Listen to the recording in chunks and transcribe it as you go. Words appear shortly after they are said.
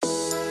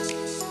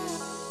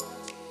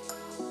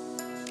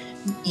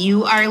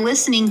You are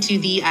listening to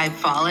the I've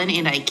Fallen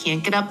and I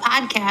Can't Get Up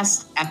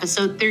podcast,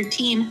 episode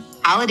 13,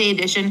 holiday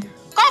edition.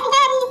 Gobble,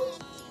 gobble!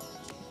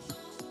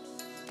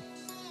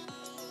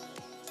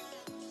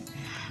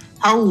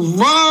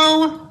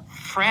 Hello,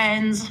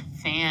 friends,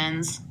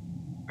 fans.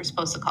 We're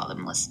supposed to call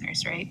them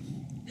listeners, right?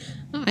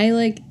 I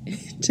like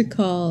to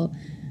call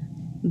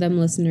them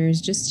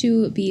listeners just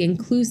to be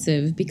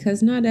inclusive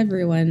because not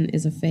everyone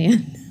is a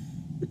fan.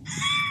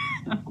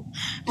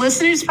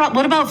 Listeners,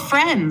 what about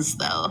friends,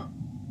 though?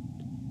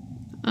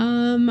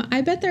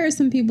 I bet there are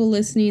some people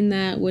listening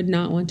that would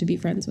not want to be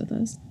friends with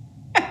us.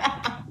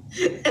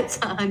 That's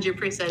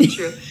 100%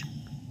 true.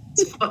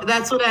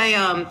 That's what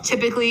I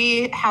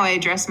typically how I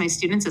address my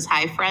students is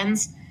hi,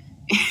 friends.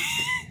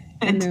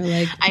 And they're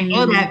like, I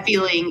know that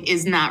feeling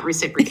is not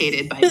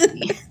reciprocated by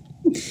me.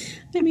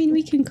 I mean,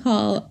 we can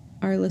call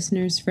our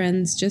listeners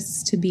friends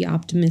just to be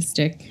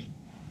optimistic.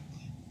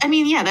 I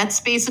mean, yeah, that's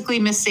basically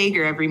Miss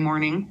Sager every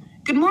morning.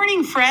 Good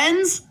morning,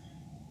 friends.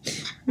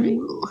 Right.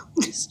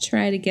 Just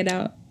try to get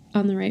out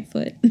on the right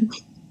foot.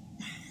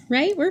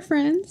 Right? We're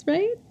friends,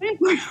 right?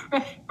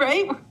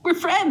 Right? We're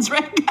friends,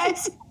 right,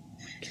 guys?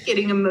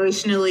 Getting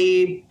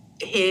emotionally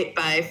hit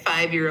by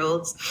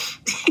 5-year-olds.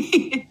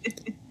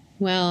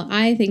 Well,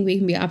 I think we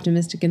can be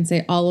optimistic and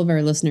say all of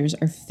our listeners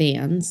are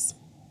fans.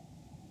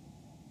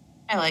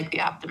 I like the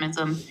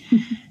optimism.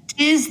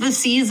 'Tis the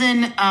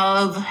season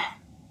of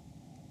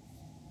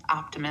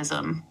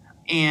optimism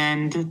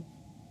and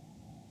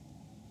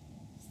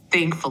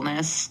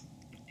thankfulness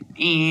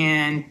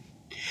and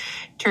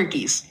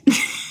turkeys.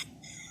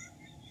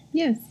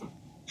 Yes.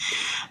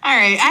 All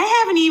right.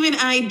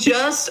 I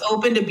just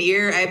opened a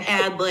beer. I've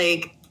had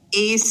like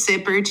a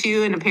sip or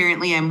two, and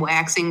apparently I'm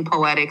waxing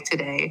poetic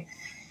today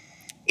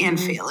and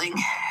failing.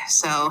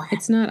 So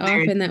it's not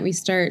often that we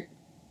start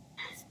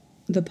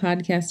the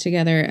podcast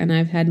together and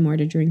I've had more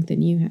to drink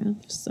than you have.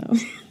 So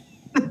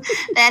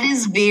that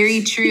is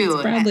very true.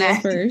 It's probably a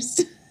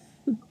first.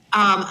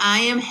 I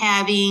am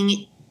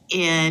having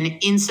an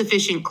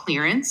insufficient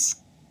clearance.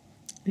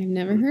 I've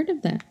never heard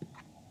of that.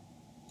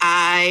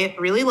 I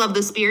really love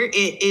this beer.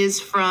 It is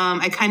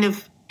from, I kind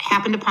of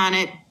happened upon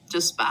it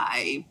just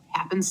by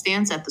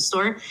happenstance at the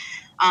store.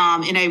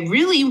 And I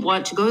really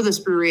want to go to this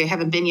brewery. I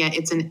haven't been yet.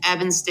 It's in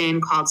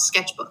Evanston called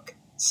Sketchbook.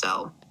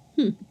 So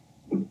we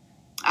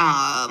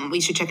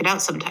should check it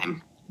out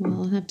sometime.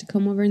 Well, I'll have to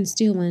come over and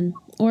steal one.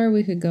 Or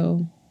we could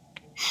go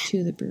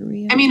to the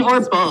brewery. I mean, or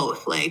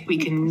both. Like, we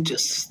can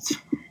just,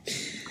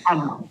 I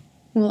don't know.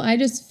 Well, I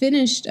just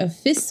finished a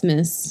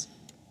Fistmas.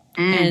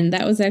 And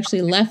that was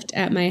actually left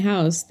at my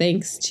house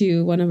thanks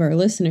to one of our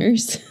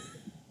listeners.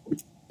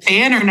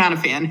 Fan or not a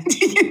fan?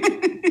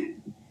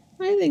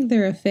 I think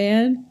they're a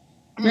fan,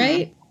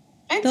 right?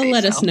 They'll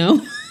let us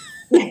know.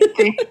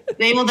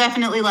 they will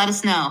definitely let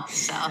us know.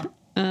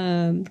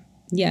 So,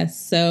 yes.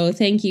 So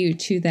thank you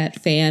to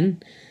that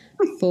fan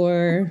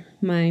for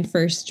my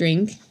first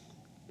drink.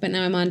 But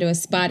now I'm on to a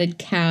Spotted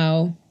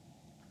Cow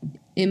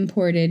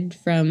imported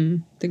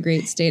from the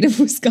great state of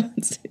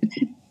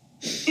Wisconsin.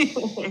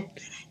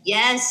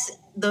 Yes,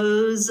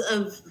 those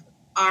of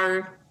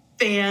our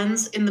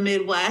fans in the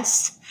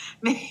Midwest.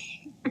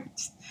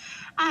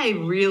 I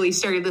really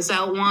started this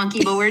out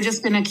wonky, but we're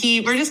just gonna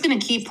keep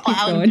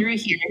plowing through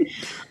here.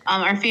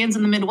 Our fans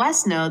in the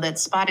Midwest know that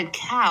Spotted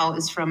Cow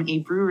is from a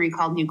brewery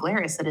called New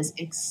Glarus that is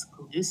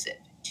exclusive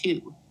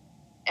to,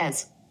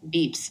 as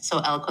Beeps so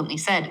eloquently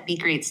said, the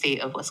great state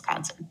of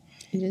Wisconsin.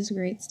 It is a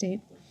great state.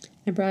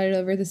 I brought it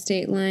over the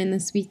state line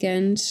this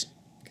weekend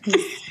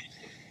because,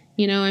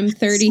 you know, I'm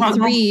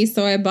 33,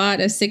 so I bought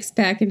a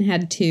 6-pack and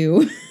had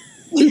 2.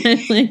 And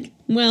I'm like,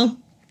 well,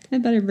 I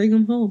better bring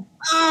them home.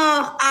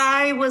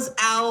 I was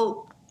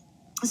out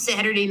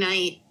Saturday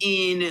night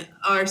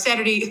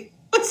Saturday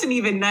wasn't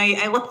even night.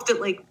 I left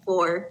at like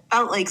 4,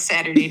 felt like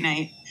Saturday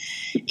night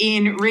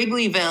in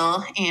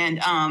Wrigleyville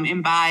and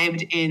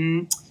imbibed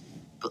in,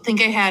 I think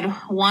I had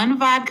 1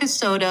 vodka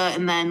soda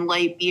and then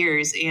light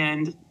beers.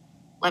 And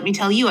let me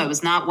tell you, I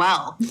was not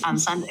well on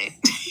Sunday.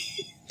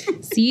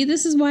 See,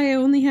 this is why I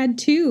only had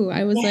 2.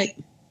 I was like,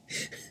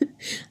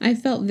 I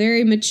felt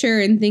very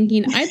mature in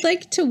thinking I'd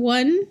like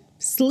to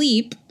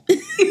sleep.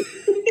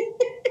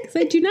 Because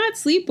I do not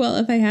sleep well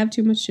if I have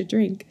too much to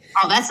drink.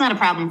 Oh, that's not a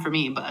problem for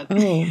me, but.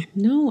 Oh,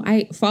 no.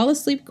 I fall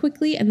asleep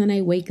quickly and then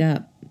I wake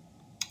up.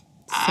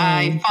 So.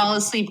 I fall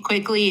asleep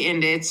quickly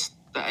and it's.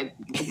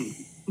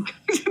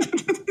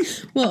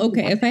 Well,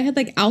 okay. If I had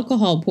like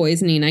alcohol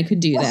poisoning, I could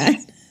do that.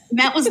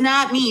 That was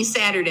not me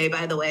Saturday,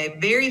 by the way.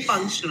 Very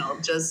functional.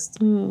 Just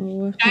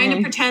trying to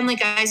pretend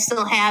like I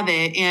still have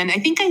it. And I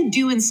think I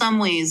do in some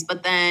ways.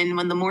 But then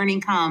when the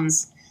morning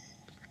comes,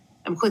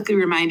 I'm quickly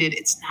reminded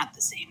it's not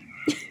the same.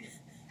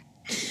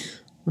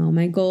 Well,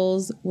 my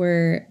goals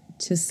were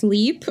to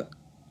sleep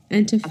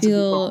and to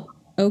feel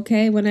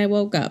okay when I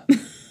woke up.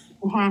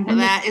 Well,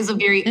 that is a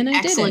very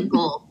excellent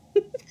goal.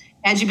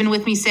 Had you been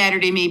with me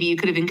Saturday, maybe you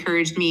could have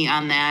encouraged me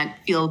on that.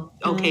 Feel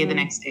okay the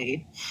next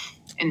day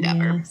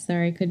endeavor. Yeah,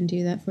 sorry, I couldn't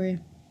do that for you.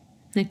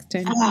 Next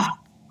time. All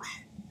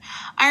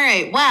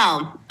right.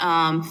 Well,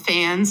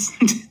 fans,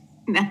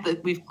 Now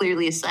that we've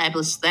clearly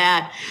established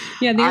that.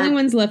 Yeah, the only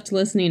ones left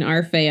listening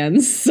are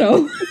fans,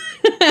 so.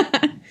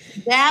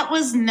 That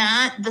was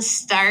not the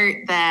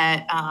start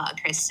that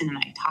Kristen and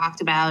I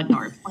talked about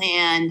nor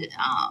planned.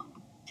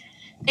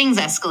 Things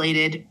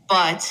escalated,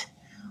 but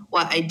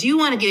what I do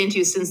want to get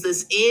into, since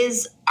this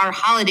is our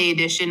holiday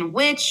edition,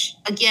 which,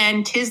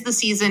 again, 'tis the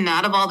season,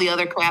 not of all the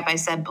other crap I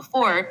said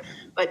before,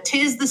 but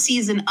 'tis the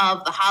season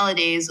of the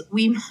holidays,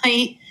 you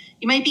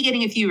might be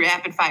getting a few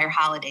rapid-fire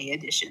holiday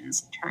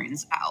editions,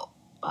 turns out.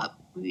 But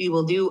we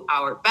will do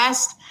our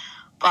best.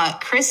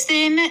 But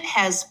Kristen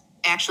has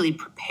actually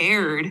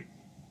prepared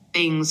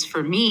things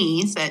for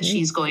me that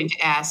she's going to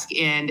ask,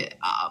 and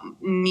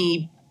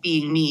me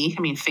being me,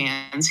 I mean,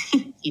 fans,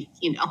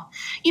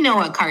 you know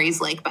what Kari's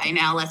like by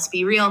now, let's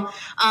be real.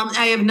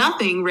 I have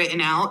nothing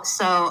written out.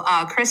 So,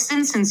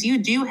 Kristen, since you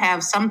do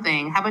have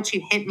something, how about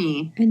you hit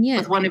me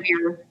with one of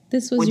your...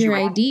 This was your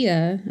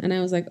idea. And I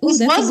was like, oh,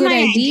 that's a good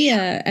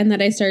idea. And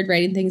then I started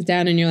writing things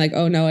down, and you're like,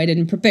 oh, no, I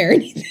didn't prepare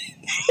anything.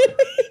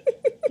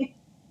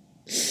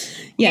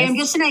 Yes. I'm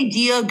just an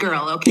idea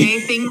girl, okay?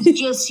 Things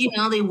just,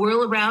 they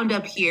whirl around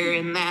up here,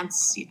 and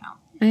that's,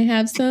 I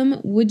have some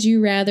would you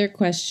rather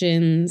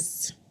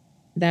questions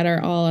that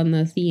are all on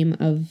the theme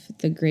of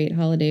the great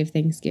holiday of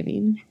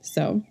Thanksgiving.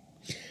 So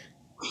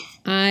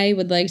I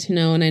would like to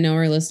know, and I know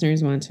our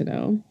listeners want to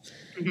know,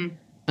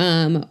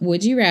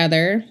 would you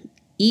rather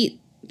eat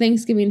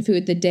Thanksgiving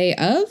food the day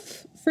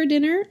of for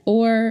dinner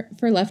or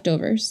for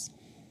leftovers?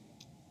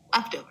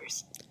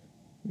 Leftovers.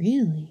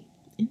 Really?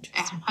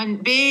 Interesting. Yeah, I'm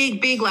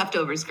big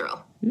leftovers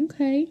girl.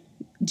 Okay.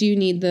 Do you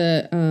need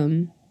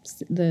the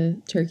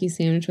turkey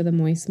sandwich with a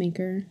moist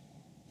maker?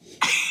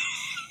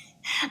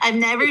 I've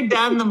never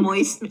done the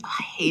moist.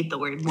 I hate the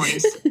word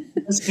moist.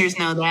 Listeners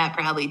know that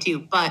probably too.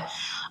 But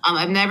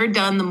I've never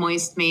done the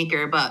moist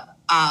maker. But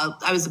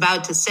I was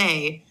about to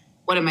say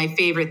one of my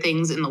favorite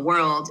things in the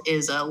world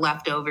is a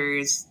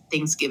leftovers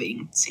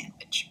Thanksgiving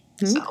sandwich.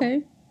 Okay.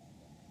 So,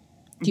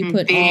 do you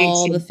put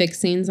all the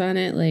fixings on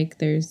it? Like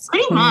there's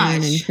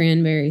corn and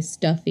cranberry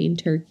stuffing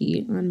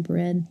turkey on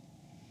bread.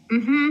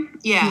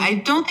 Yeah,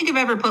 I don't think I've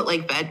ever put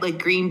like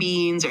green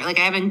beans, or like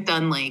I haven't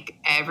done like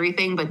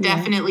everything, but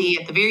definitely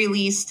at the very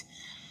least,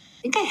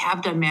 I think I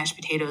have done mashed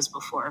potatoes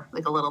before,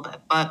 like a little bit,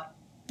 but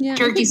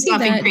turkey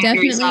stuffing,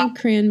 definitely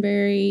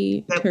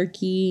cranberry,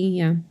 turkey.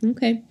 Yeah.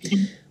 Okay.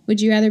 Would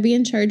you rather be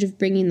in charge of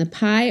bringing the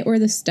pie or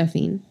the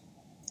stuffing?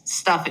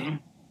 Stuffing.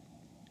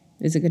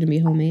 Is it going to be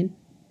homemade?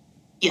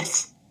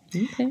 Yes.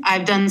 Okay.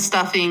 I've done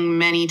stuffing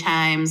many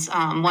times.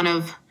 One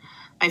of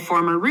my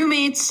former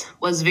roommates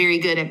was very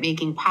good at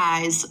making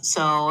pies,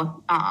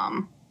 so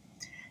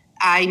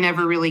I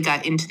never really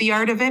got into the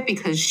art of it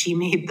because she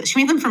made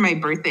them for my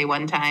birthday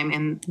one time,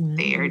 and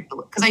they are,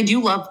 because I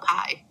do love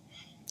pie.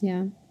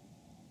 Yeah.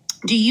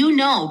 Do you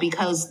know,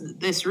 because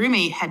this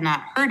roommate had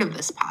not heard of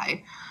this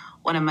pie,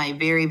 one of my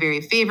very,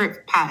 very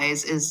favorite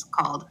pies is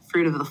called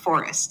Fruit of the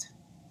Forest.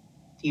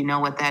 Do you know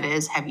what that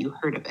is? Have you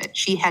heard of it?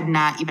 She had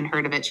not even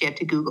heard of it. She had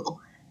to Google.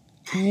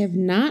 I have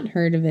not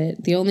heard of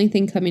it. The only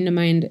thing coming to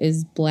mind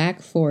is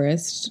Black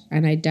Forest,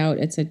 and I doubt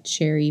it's a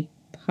cherry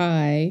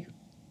pie.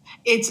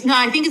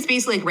 I think it's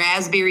basically like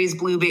raspberries,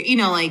 blueberry,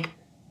 like.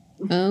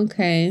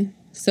 Okay.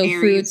 So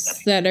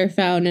fruits that are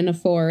found in a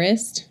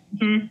forest.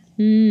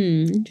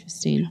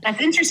 Interesting.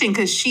 That's interesting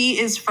because she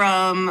is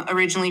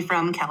originally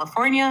from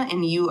California,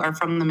 and you are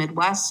from the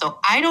Midwest. So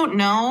I don't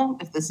know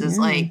if this is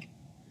like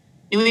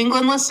New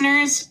England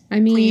listeners. I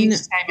mean,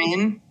 please chime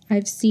in.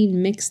 I've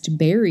seen mixed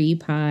berry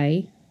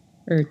pie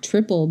or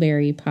triple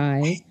berry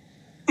pie.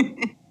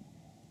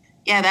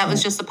 Yeah, that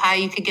was just a pie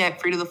you could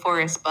get, Fruit of the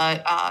Forest.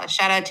 But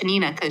shout out to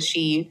Nina because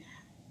she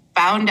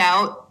found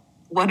out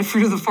what a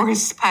Fruit of the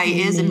Forest pie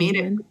is and made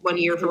it one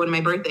year for one of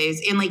my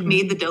birthdays, and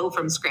made the dough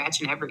from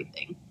scratch and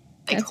everything.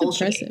 Like, that's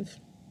impressive.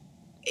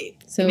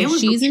 So if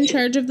she's in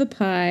charge of the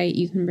pie.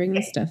 You can bring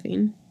the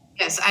stuffing.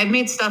 Yes, I've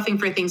made stuffing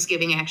for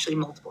Thanksgiving actually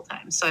multiple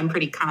times, so I'm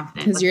pretty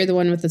confident. Because you're the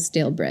one with the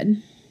stale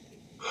bread.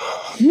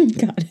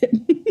 Got it.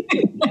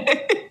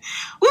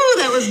 Woo,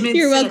 that was mid-sip.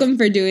 You're welcome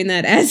for doing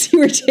that as you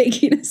were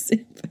taking a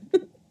sip.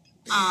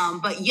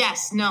 But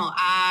yes, no,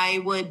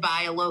 I would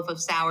buy a loaf of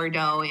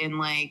sourdough and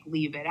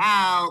leave it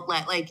out.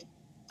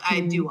 I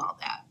do all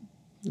that.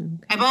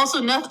 Okay.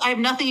 I have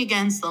nothing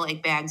against the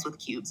bags with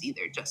cubes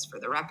either, just for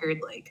the record.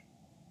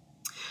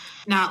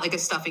 Not like a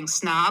stuffing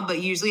snob,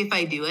 but usually if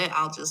I do it,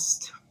 I'll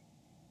just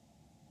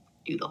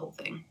do the whole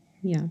thing.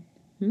 Yeah.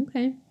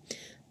 Okay.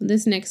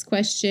 This next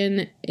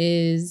question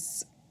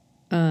is,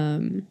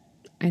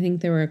 I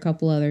think there were a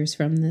couple others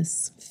from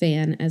this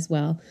fan as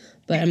well,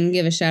 but I'm going to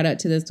give a shout out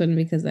to this one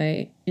because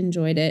I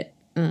enjoyed it.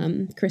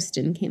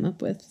 Kristen came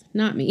up with,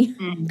 not me,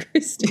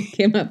 Kristen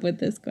came up with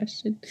this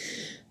question.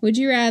 Would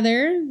you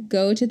rather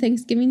go to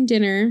Thanksgiving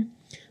dinner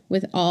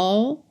with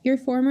all your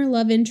former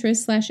love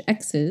interests /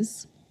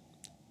 exes,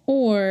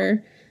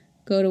 or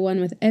go to one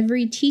with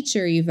every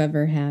teacher you've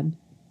ever had?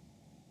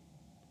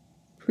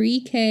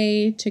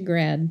 Pre-K to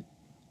grad.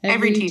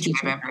 Every teacher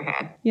I've ever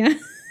had. Yeah?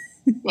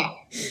 Yeah.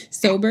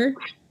 Sober?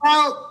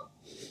 Well,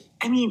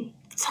 I mean,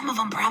 some of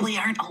them probably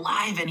aren't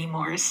alive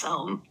anymore.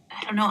 So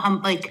I don't know how,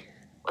 like,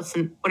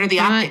 what are the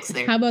optics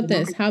there? How about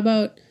this? How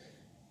about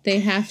they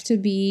have to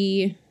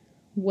be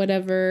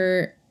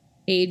whatever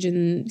age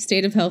and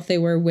state of health they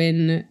were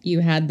when you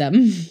had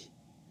them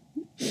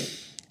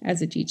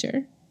as a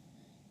teacher?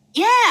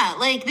 Yeah,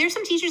 like there's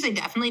some teachers I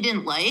definitely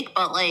didn't like,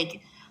 but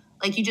like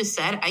you just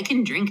said, I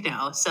can drink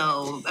now,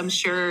 so I'm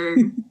sure.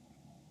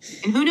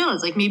 And who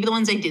knows? Like maybe the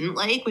ones I didn't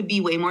like would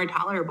be way more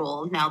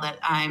tolerable now that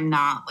I'm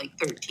not like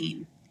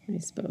 13. I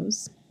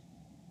suppose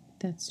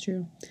that's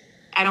true.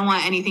 I don't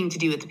want anything to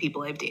do with the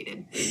people I've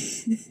dated.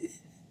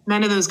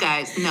 None of those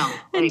guys. No.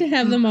 And to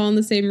have them all in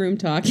the same room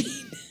talking.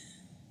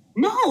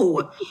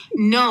 No,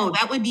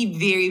 that would be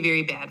very,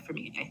 very bad for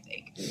me, I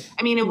think.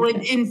 I mean, it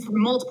would in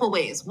multiple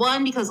ways.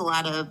 One, because a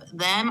lot of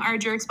them are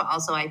jerks, but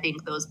also I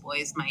think those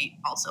boys might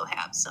also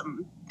have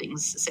some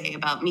things to say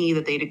about me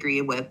that they'd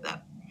agree with.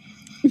 That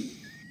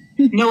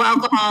no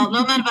alcohol,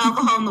 no amount of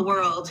alcohol in the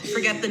world.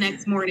 Forget the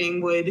next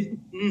morning would.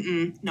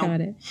 No.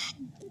 Got it.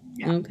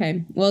 Yeah.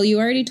 Okay. Well, you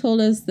already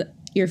told us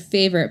your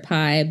favorite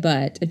pie,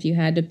 but if you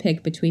had to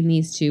pick between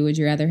these two, would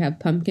you rather have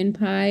pumpkin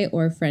pie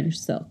or French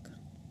silk?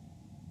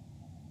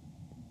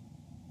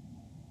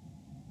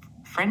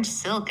 French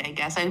silk, I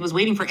guess. I was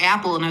waiting for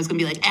apple, and I was going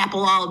to be like, apple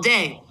all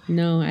day.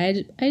 No,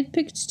 I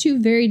picked two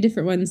very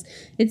different ones.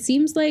 It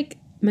seems like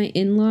my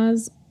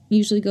in-laws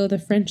usually go the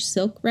French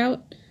silk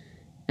route,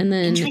 and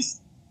then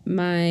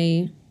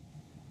my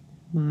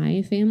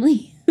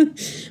family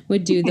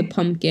would do the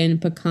pumpkin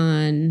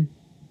pecan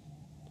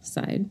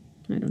side.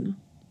 I don't know.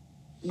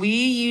 We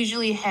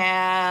usually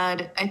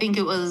had, I think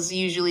it was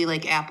usually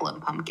like apple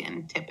and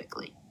pumpkin,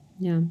 typically.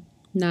 Yeah,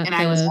 not and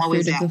the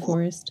fruit of the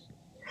forest.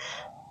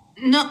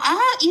 No,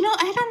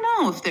 I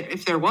don't know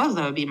if there was,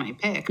 that would be my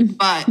pick.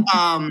 But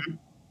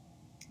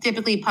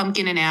typically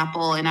pumpkin and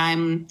apple.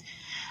 And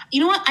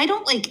you know what? I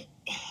don't like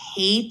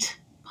hate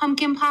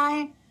pumpkin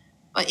pie,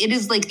 but it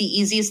is like the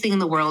easiest thing in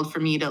the world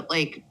for me to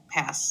like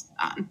pass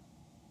on,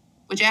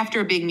 which after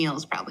a big meal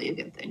is probably a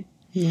good thing.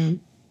 Yeah.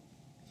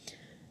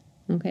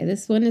 Okay,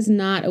 this one is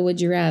not a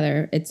would you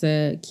rather. It's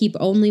a keep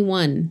only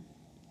one.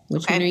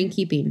 Which one are you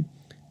keeping?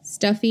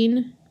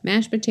 Stuffing,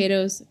 mashed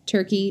potatoes,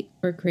 turkey,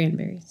 or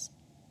cranberries?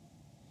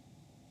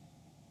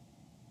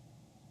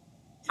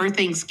 For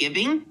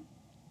Thanksgiving?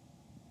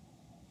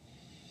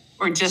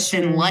 Or just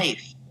in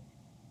life?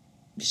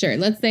 Sure.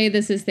 Let's say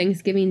this is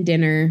Thanksgiving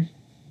dinner,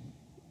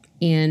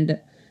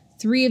 and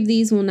 3 of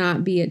these will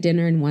not be at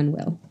dinner and 1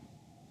 will.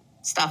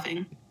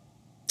 Stuffing.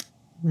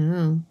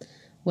 Wow.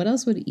 What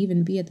else would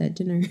even be at that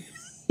dinner?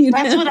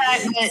 That's what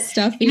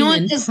stuffing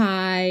and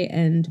pie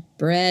and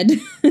bread.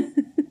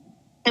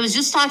 I was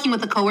just talking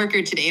with a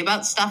coworker today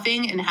about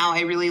stuffing and how I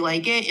really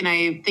like it. And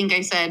I think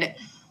I said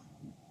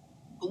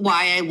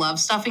why I love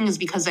stuffing is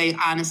because I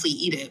honestly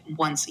eat it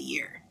once a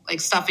year.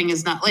 Like stuffing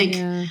is not like,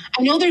 I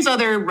know there's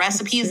other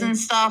recipes and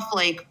stuff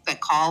like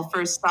that call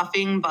for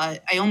stuffing,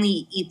 but I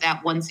only eat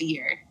that once a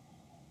year.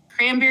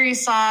 Cranberry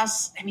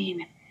sauce, I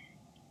mean,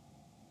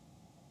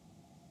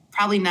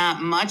 probably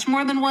not much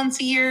more than once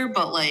a year,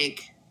 but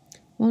like,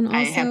 well, and also,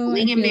 I have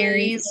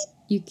lingonberries.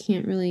 Like you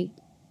don't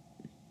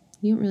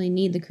really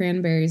need the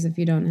cranberries if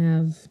you don't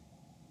have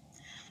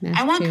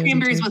I want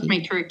cranberries with my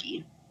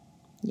turkey.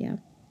 Yeah.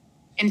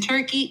 And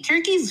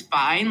turkey's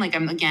fine. Like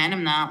I'm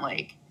not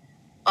like,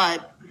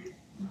 but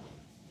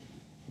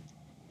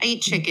I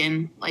eat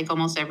chicken like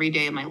almost every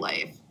day of my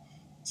life.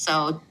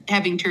 So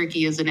having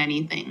turkey isn't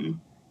anything.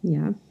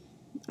 Yeah.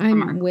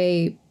 I'm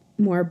way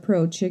more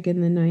pro chicken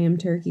than I am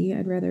turkey.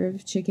 I'd rather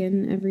have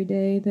chicken every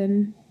day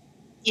than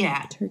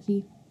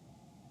turkey.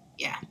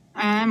 Yeah.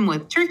 I'm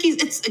with turkeys.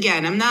 It's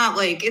I'm not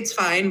like it's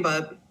fine,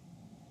 but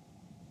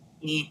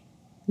yeah.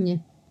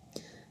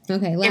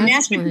 Okay, last and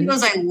mashed one.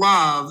 potatoes I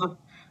love,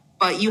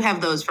 but you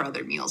have those for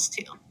other meals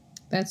too.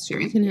 That's true.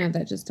 You can have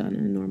that just on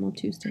a normal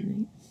Tuesday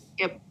night.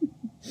 Yep.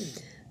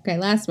 Okay,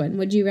 last one.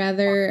 Would you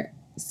rather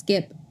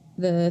skip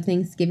the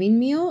Thanksgiving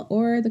meal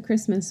or the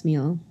Christmas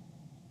meal?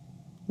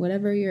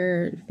 Whatever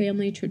your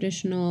family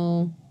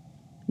traditional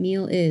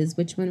meal is,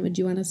 which one would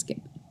you want to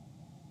skip?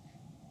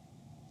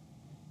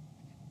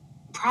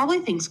 Probably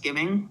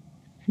Thanksgiving.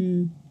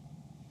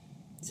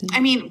 I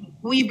mean,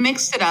 we've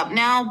mixed it up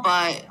now,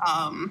 but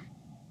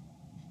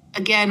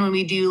again, when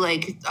we do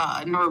like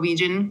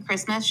Norwegian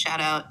Christmas,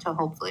 shout out to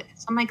hopefully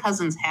some of my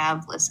cousins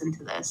have listened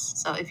to this.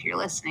 So if you're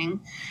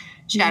listening,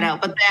 shout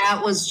out. But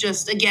that was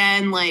just,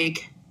 again,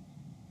 like,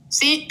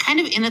 see, kind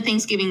of in a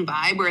Thanksgiving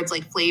vibe where it's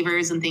like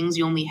flavors and things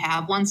you only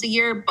have once a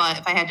year. But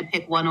if I had to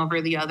pick one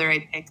over the other,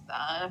 I'd pick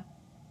the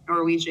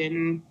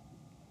Norwegian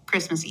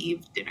Christmas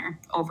Eve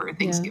dinner over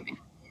Thanksgiving.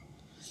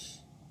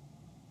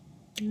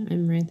 Yeah.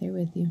 I'm right there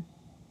with you.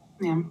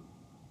 Yeah.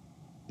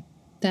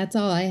 That's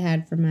all I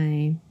had for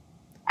my...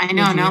 I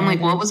know. Now I'm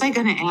like, what was I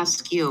going to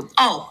ask you?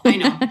 Oh, I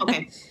know.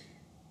 Okay.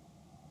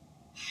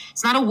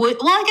 It's not a would...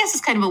 Well, I guess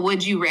it's kind of a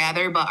would you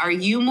rather, but are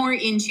you more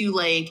into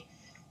like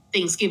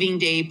Thanksgiving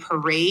Day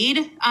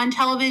parade on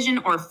television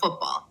or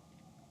football?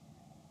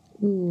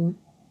 Ooh.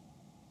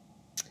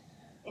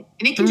 And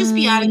it can just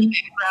be out in the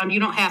background. You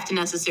don't have to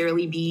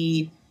necessarily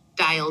be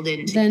dialed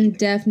into. Then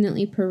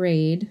definitely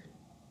parade.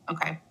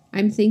 Okay.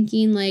 I'm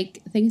thinking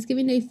like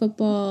Thanksgiving Day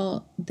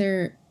football,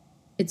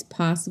 it's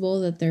possible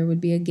that there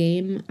would be a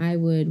game I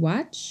would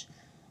watch,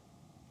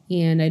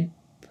 and I'd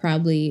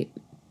probably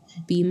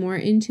be more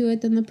into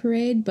it than the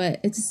parade, but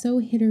it's so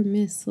hit or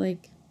miss.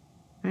 Like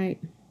I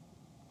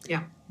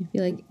feel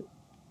like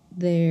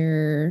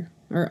there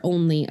are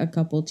only a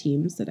couple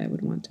teams that I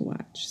would want to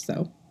watch,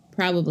 so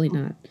probably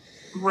not.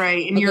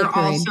 Right, and you're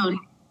also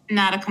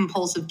not a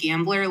compulsive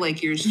gambler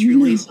like yours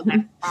truly, so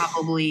that's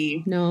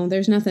probably... No,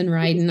 there's nothing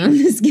riding on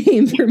this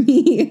game for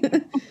me.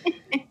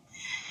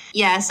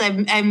 Yes,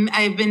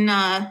 I've been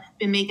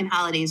making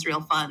holidays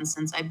real fun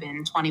since I've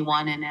been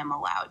 21 and am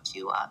allowed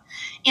to.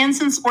 And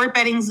since sport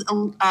betting's,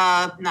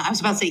 I was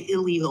about to say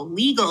illegal,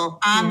 legal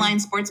online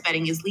sports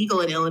betting is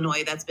legal in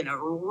Illinois. That's been a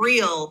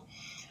real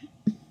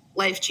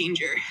life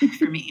changer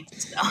for me.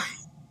 So.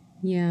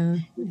 Yeah,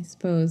 I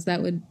suppose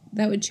that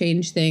would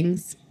change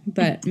things.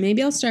 But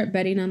maybe I'll start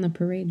betting on the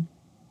parade.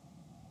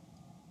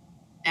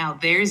 Now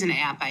there's an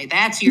app.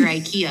 That's your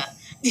IKEA.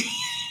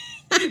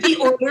 The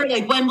order,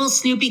 like, when will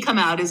Snoopy come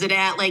out? Is it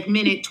at like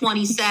minute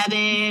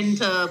 27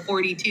 to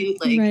 42?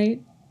 Like,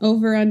 right.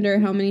 Over under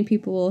how many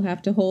people will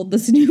have to hold the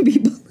Snoopy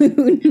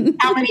balloon?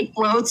 How many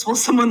floats will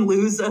someone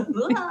lose?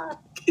 Okay.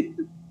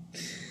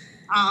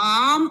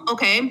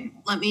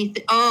 Let me.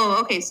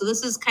 Okay. So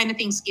this is kind of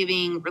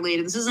Thanksgiving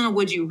related. This isn't a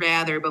would you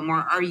rather, but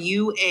more. Are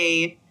you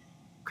a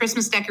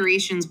Christmas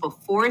decorations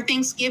before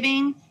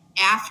Thanksgiving,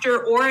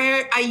 after, or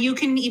you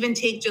can even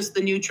take just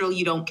the neutral?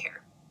 You don't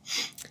care.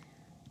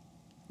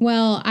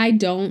 Well, I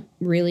don't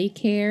really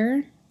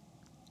care.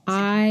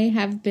 I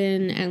have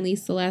been, at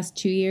least the last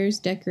 2 years,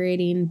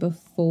 decorating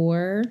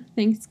before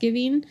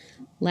Thanksgiving.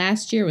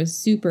 Last year was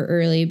super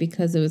early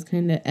because it was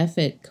kind of F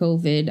it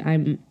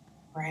COVID.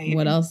 Right.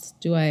 What else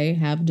do I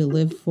have to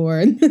live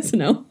for?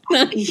 No,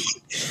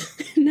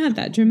 not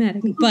that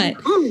dramatic. But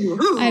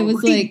I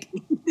was like,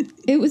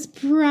 it was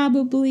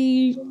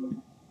probably,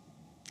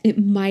 it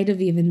might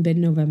have even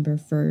been November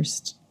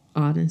 1st.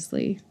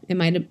 Honestly,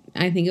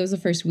 I think it was the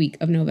first week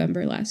of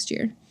November last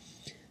year.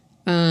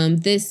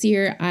 This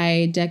year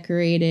I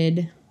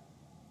decorated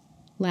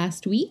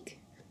last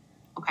week.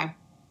 Okay.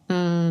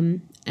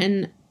 And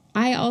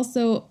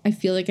I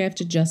feel like I have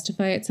to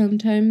justify it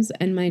sometimes.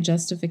 And my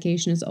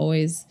justification is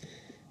always,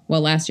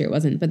 well, last year it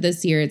wasn't, but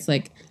this year it's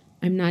like,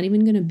 I'm not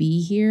even going to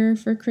be here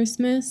for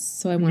Christmas.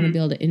 So I want to be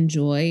able to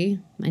enjoy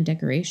my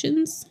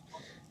decorations.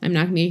 I'm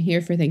not going to be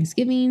here for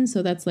Thanksgiving.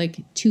 So that's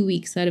like 2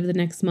 weeks out of the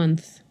next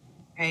month.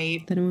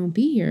 Right. That I won't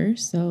be here,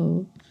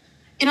 so.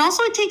 And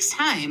also it takes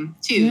time,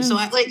 too. Yeah. So,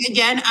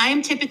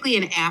 I'm typically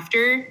an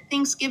after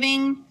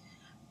Thanksgiving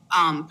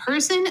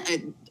person.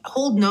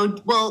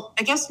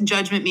 I guess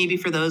judgment maybe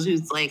for those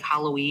who's like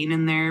Halloween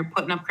and they're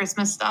putting up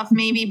Christmas stuff,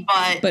 maybe,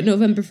 but. But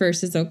November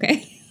 1st is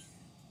okay.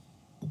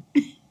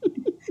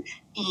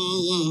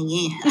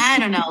 I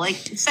don't know, like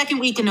second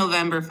week in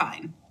November,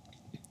 fine.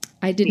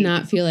 I did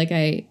not feel like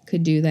I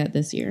could do that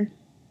this year,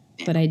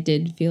 but I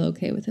did feel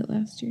okay with it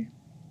last year.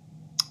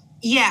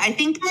 Yeah, I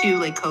think, too,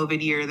 like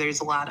COVID year, there's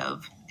a lot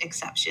of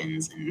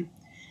exceptions and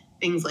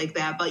things like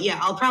that. But, yeah,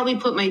 I'll probably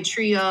put my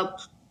tree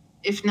up,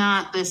 if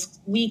not this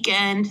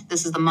weekend.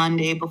 This is the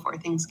Monday before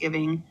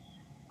Thanksgiving,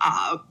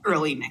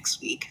 early next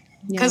week.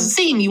 Because,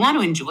 you want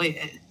to enjoy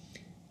it.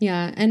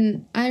 Yeah,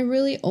 and I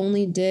really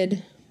only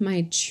did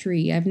my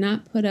tree. I've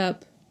not put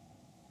up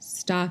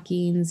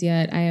stockings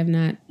yet. I have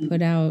not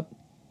put out,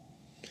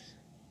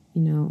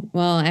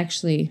 well,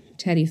 actually,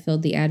 Teddy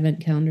filled the advent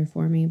calendar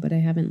for me, but I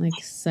haven't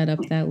set up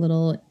that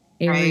little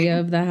area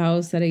of the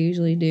house that I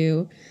usually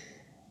do.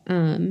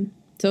 So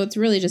it's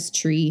really just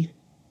tree,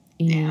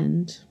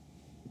 and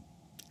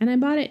I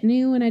bought it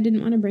new, and I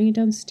didn't want to bring it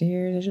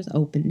downstairs. I just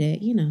opened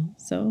it,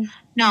 so.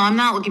 No, I'm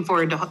not looking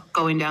forward to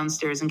going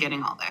downstairs and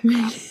getting all that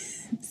crap.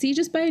 See,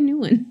 just buy a new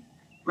one.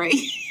 Right.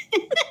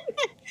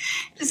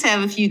 Just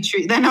have a few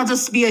trees. Then I'll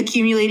just be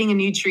accumulating a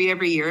new tree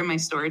every year in my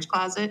storage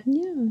closet.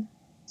 Yeah.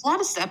 A lot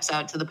of steps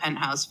out to the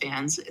penthouse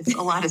fans. It's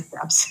a lot of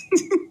steps.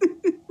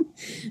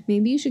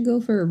 Maybe you should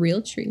go for a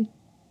real tree.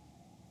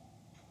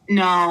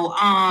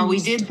 No,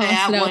 we did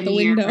that one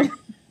year. Window.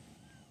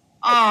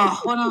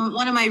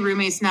 One of my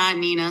roommates, not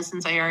Nina,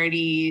 since I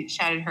already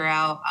shouted her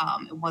out.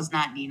 It was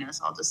not Nina,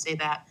 so I'll just say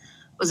that.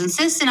 Was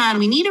insisting on,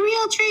 we need a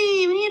real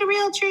tree. We need a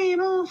real tree.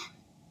 So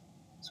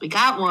we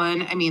got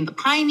one. I mean, the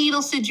pine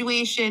needle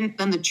situation.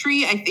 Then the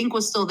tree, I think,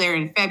 was still there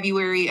in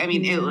February. I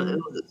mean, it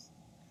was.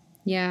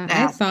 Yeah,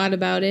 I thought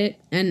about it,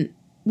 and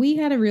we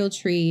had a real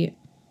tree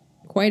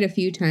quite a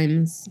few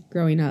times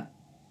growing up.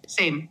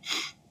 Same.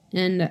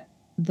 And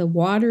the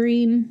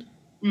watering,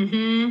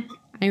 I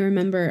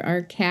remember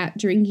our cat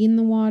drinking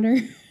the water a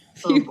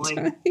few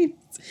times.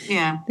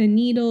 Yeah. The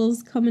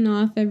needles coming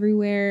off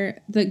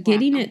everywhere. The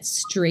getting it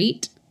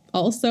straight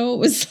also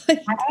was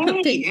like a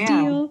big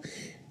deal.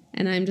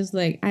 And I'm just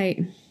like,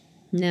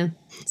 no,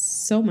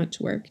 so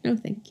much work. No,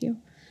 thank you.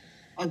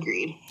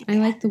 Agreed. I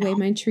like the way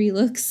my tree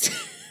looks.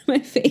 My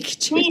fake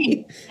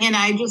tree. And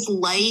I just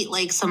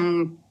light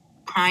some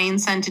pine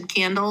scented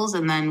candles,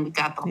 and then we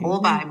got the whole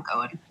vibe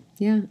going.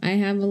 Yeah, I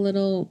have a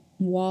little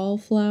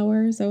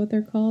wallflower. Is that what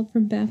they're called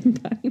from Bath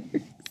and Body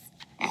Works?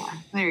 Yeah,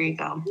 there you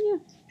go. Yeah.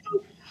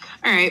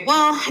 All right.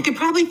 Well, I could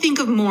probably think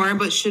of more,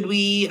 but should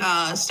we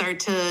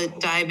start to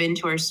dive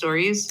into our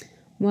stories?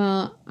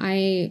 Well,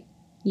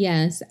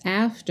 yes,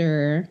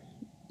 after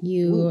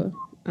you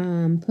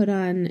put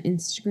on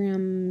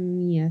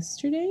Instagram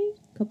yesterday,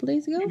 a couple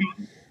days ago,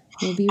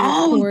 we'll be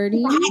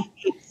recording,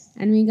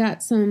 and we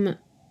got some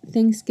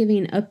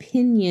Thanksgiving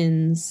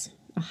opinions,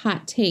 a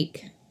hot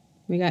take.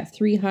 We got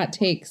 3 hot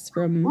takes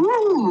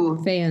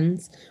from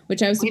fans,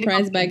 which I was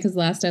surprised by because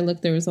last I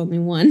looked there was only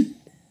 1.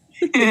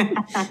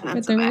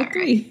 But there were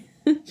 3.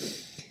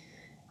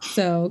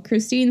 So,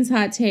 Christine's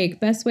hot take.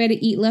 Best way to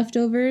eat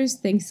leftovers,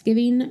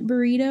 Thanksgiving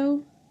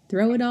burrito,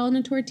 throw it all in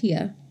a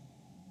tortilla.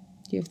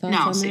 Do you have thoughts on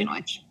that? No,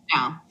 sandwich.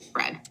 No,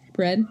 bread.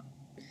 Bread?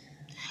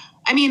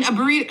 I mean, a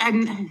burrito,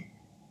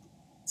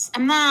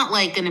 I'm not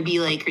like going to be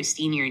like,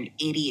 Christine, you're an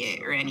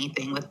idiot or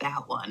anything with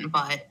that one,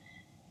 but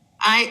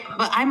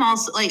I'm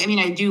also like, I mean,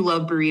 I do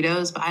love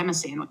burritos, but I'm a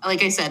sandwich.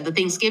 Like I said, the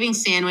Thanksgiving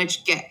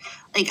sandwich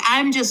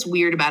I'm just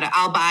weird about it.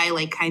 I'll buy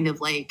like kind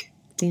of like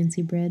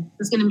fancy bread.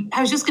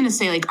 I was just gonna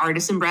say like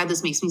artisan bread.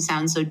 This makes me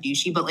sound so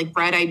douchey, but like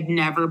bread I'd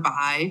never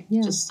buy.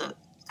 Yeah. Just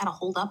gotta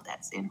hold up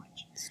that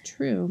sandwich. It's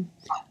true.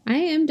 I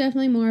am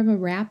definitely more of a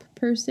wrap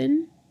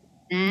person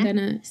than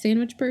a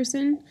sandwich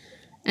person.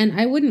 And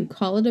I wouldn't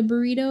call it a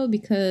burrito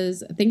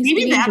because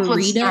Thanksgiving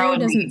burrito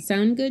doesn't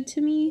sound good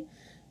to me.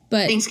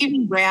 But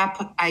Thanksgiving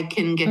wrap, I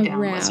can get down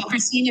with. So,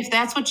 Christine, if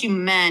that's what you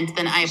meant,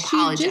 then I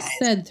apologize. She just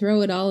said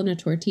throw it all in a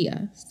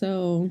tortilla.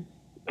 So,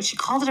 but she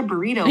called it a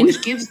burrito,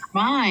 which gives her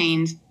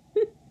mind.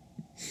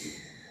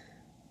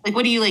 Like,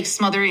 what do you like?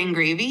 Smother it in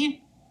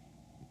gravy?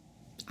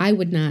 I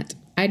would not.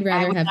 I'd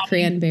rather have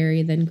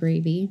cranberry than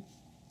gravy.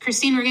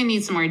 Christine, we're gonna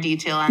need some more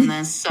detail on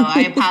this, so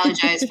I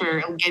apologize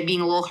for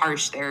being a little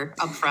harsh there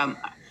up front.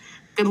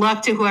 Good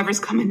luck to whoever's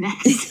coming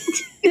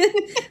next.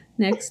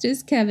 Next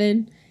is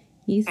Kevin.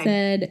 He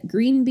said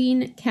green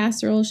bean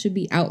casserole should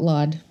be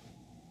outlawed.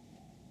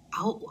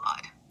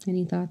 Outlawed?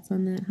 Any thoughts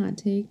on that hot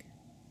take?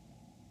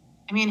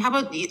 I mean, how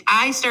about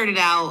I started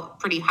out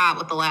pretty hot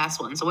with the last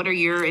one. So what are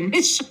your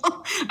initial?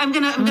 I'm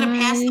gonna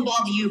pass the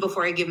ball to you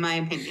before I give my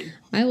opinion.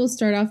 I will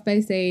start off by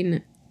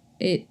saying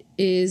it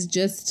is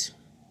just,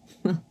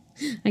 well,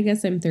 I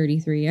guess I'm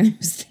 33. I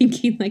was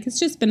thinking like it's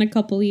just been a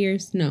couple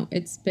years. No,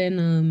 it's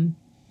been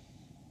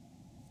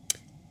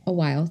a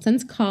while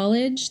since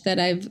college that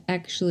I've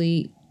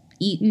actually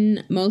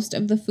eaten most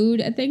of the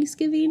food at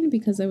Thanksgiving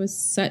because I was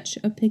such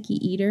a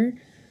picky eater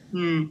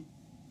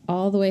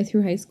all the way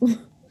through high school.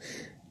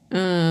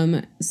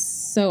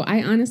 So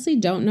I honestly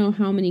don't know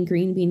how many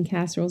green bean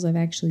casseroles I've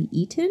actually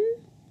eaten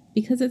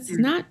because it's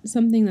not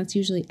something that's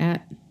usually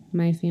at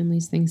my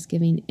family's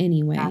Thanksgiving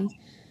anyway.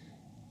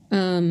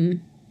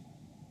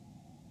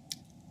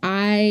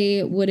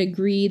 I would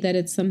agree that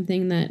it's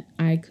something that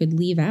I could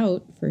leave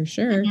out for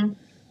sure.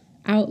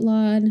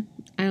 Outlawed,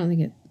 I don't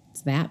think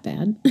it's that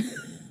bad.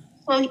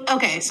 Well,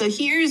 okay, so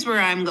here's where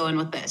I'm going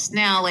with this.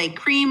 Now, like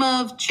cream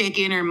of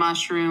chicken or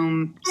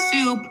mushroom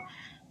soup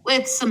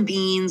with some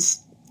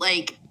beans,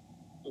 like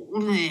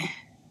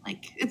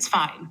it's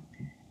fine.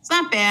 It's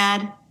not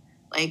bad.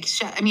 Like,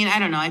 I mean, I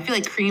don't know. I feel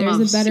like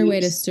There's a better way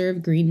to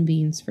serve green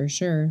beans for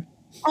sure.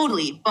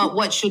 Totally. But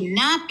what should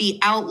not be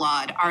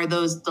outlawed are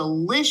those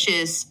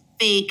delicious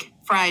fake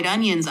fried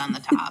onions on the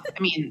top. I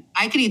mean,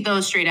 I could eat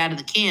those straight out of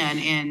the can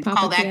and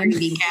call that green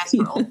bean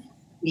casserole and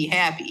be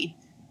happy.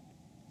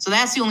 So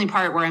that's the only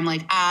part where I'm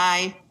like,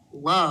 I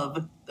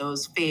love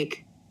those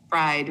fake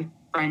fried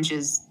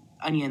French's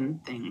onion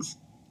things.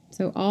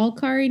 So all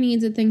Kari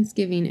needs at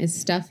Thanksgiving is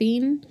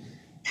stuffing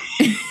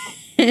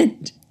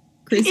and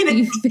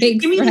crispy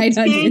fake fried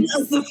onions.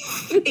 Of the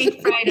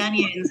fake fried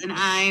onions, and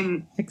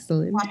I'm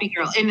excellent. Happy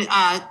girl. And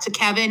to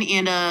Kevin,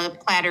 and a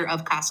platter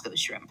of Costco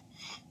shrimp.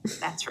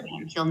 That's for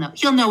him.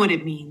 He'll know what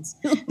it means.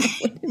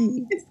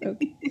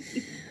 Okay.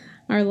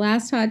 Our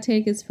last hot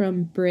take is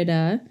from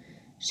Britta.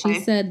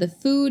 She said the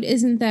food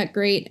isn't that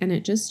great and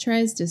it just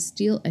tries to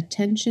steal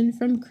attention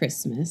from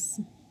Christmas.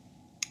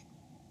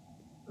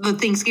 The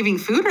Thanksgiving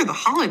food or the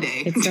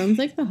holiday? It sounds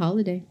like the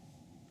holiday.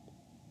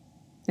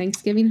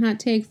 Thanksgiving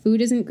hot take,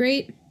 food isn't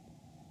great.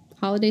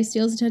 Holiday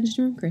steals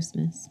attention from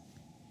Christmas.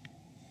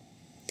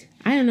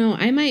 I don't know.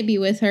 I might be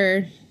with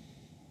her.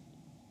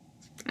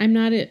 I'm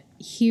not a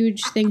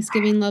huge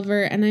Thanksgiving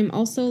lover, and I'm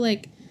also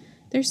like,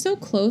 they're so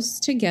close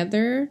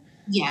together.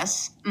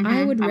 Yes. Mm-hmm.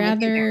 I would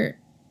rather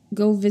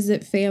go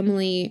visit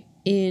family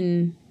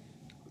in,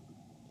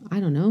 I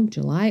don't know,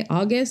 July,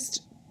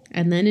 August,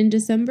 and then in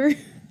December.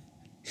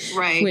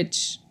 Right.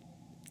 Which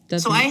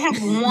doesn't. So I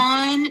have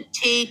one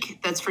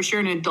take that's for sure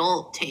an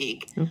adult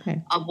take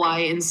of why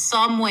in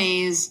some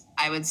ways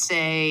I would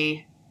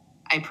say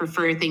I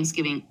prefer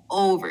Thanksgiving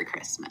over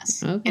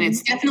Christmas. Okay. And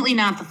it's definitely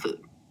not the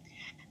food.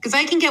 Because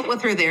I can get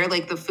with her there.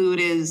 Like, the food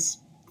is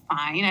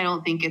fine. I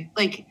don't think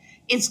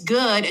it's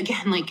good.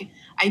 Again, like,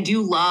 I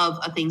do love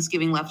a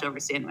Thanksgiving leftover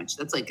sandwich.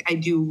 That's like, I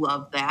do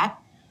love that.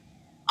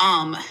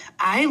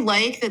 I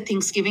like that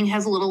Thanksgiving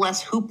has a little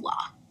less hoopla.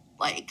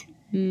 Like,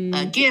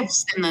 the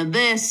gifts and the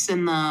this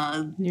and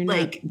the You're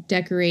like not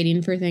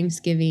decorating for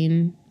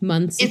Thanksgiving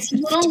months. It's a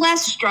little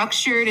less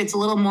structured. It's a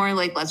little more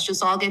like, let's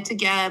just all get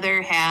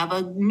together, have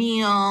a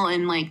meal,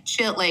 and like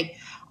chill. Like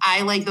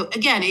I like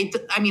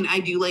I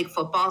do like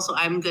football, so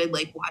I'm good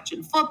like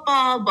watching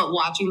football, but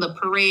watching the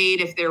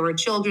parade. If there were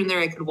children there,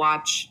 I could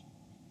watch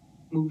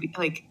movie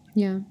like.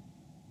 Yeah.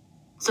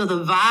 So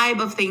the vibe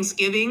of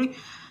Thanksgiving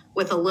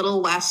with a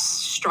little less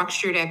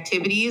structured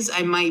activities,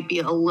 I might be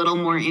a little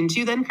more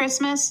into than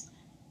Christmas.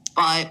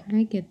 But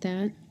I get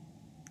that. Yeah.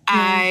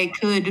 I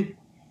could,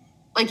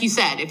 like you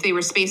said, if they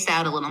were spaced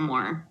out a little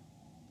more,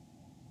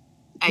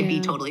 I'd be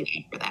totally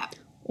game for that.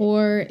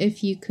 Or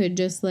if you could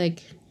just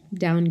like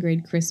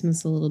downgrade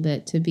Christmas a little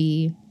bit to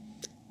be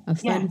a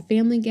fun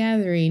family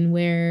gathering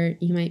where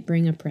you might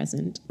bring a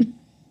present.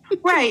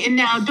 Right. And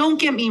now don't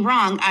get me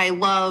wrong. I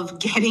love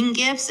getting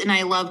gifts and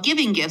I love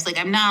giving gifts. Like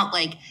I'm not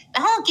like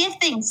the whole gift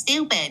thing's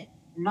stupid.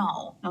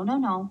 No.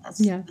 That's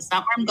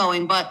not where I'm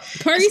going. But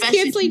parties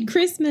canceling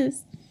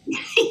Christmas.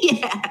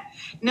 Yeah.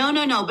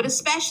 No. But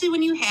especially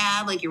when you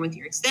have, like, you're with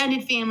your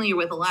extended family, you're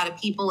with a lot of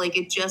people, like,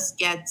 it just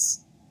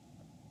gets,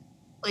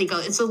 like,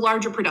 it's a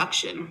larger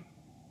production.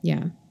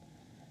 Yeah.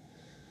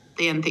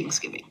 Than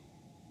Thanksgiving.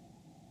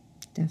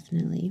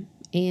 Definitely.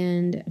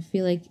 And I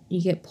feel like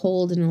you get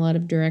pulled in a lot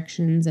of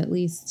directions, at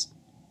least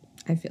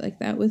I feel like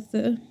that with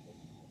the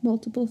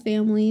multiple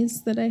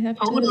families that I have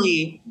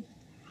Totally.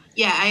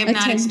 Yeah, I have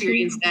not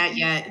experienced that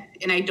yet,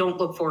 and I don't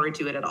look forward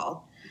to it at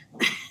all.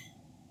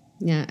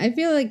 Yeah, I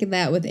feel like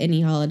that with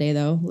any holiday,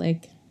 though.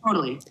 Like,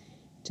 totally.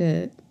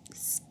 To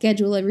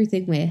schedule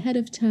everything way ahead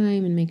of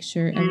time and make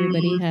sure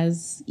everybody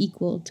has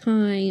equal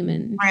time.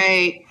 And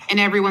right. And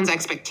everyone's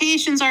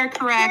expectations are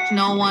correct.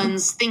 No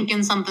one's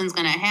thinking something's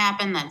going to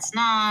happen that's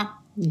not.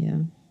 Yeah.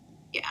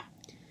 Yeah.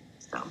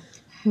 So,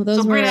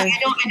 Britta, I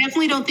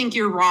definitely don't think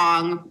you're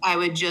wrong. I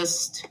would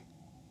just,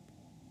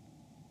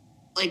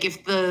 like,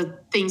 if the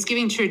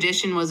Thanksgiving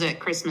tradition was at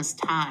Christmas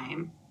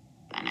time,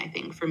 then I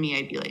think for me,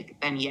 I'd be like,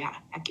 then yeah,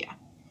 heck yeah.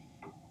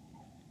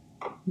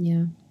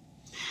 Yeah.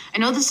 I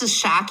know this is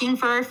shocking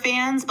for our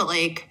fans, but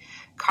like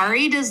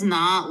Kari does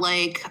not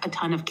like a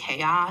ton of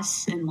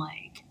chaos and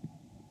like,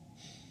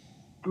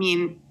 I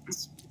mean.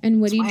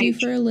 And what do you do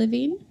for a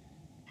living?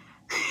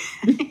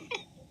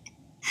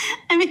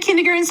 I'm a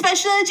kindergarten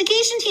special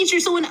education teacher.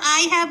 So when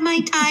I have my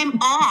time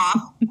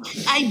off,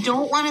 I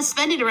don't want to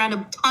spend it around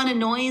a ton of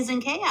noise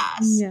and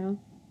chaos. Yeah.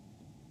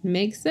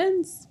 Makes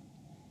sense.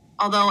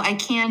 Although I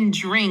can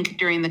drink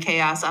during the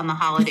chaos on the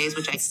holidays,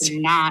 which I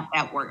cannot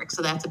at work.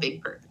 So that's a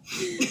big perk.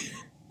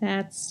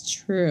 That's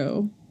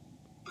true.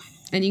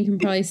 And you can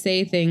probably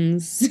say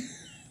things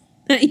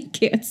that you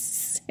can't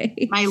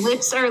say. My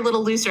lips are a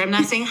little looser. I'm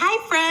not saying,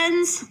 hi,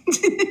 friends.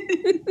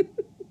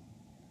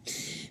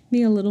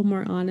 Be a little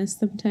more honest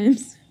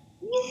sometimes.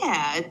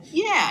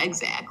 Yeah,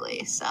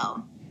 exactly.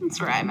 So that's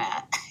where I'm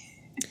at.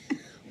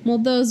 Well,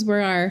 those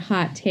were our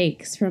hot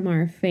takes from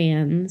our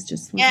fans.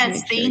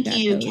 Yes, thank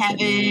you,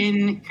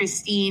 Kevin,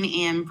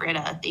 Christine, and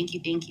Britta. Thank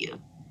you.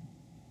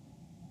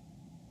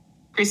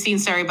 Christine,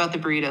 sorry about the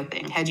burrito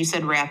thing. Had you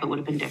said wrap, it would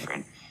have been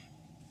different.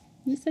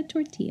 You said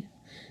tortilla.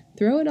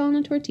 Throw it on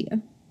a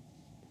tortilla.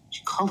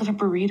 She called it a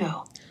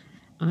burrito.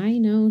 I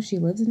know. She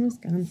lives in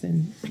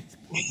Wisconsin.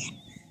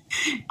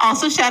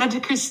 Also, shout out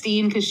to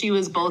Christine because she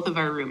was both of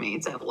our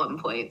roommates at one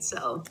point.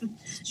 So,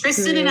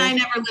 Kristen and I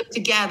never lived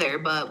together,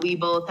 but we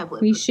both have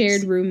lived. We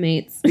shared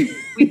roommates.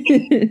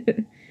 We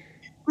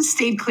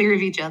stayed cleer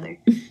of each other.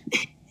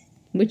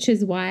 Which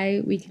is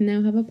why we can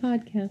now have a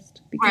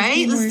podcast. Because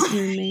right? We weren't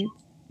roommates.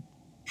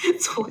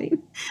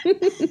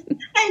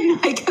 I know.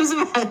 It goes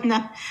about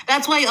that.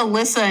 That's why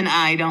Alyssa and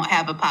I don't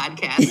have a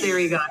podcast. There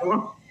we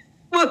go.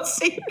 We'll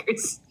say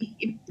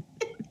Christine.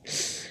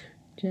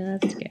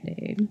 Just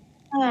kidding.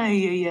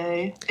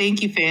 Ay.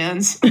 Thank you,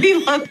 fans.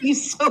 We love you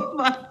so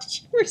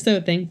much. We're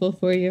so thankful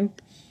for you.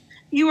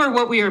 You are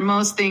what we are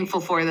most thankful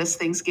for this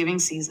Thanksgiving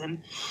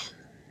season.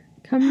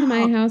 Come to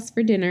my house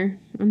for dinner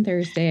on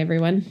Thursday,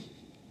 everyone.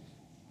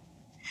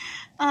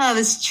 Oh,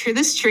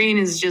 this train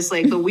is just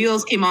like the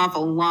wheels came off a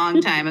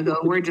long time ago.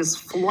 We're just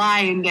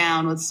flying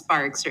down with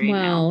sparks now.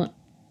 Well,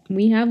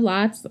 we have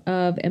lots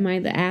of Am I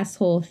the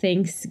Asshole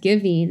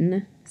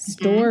Thanksgiving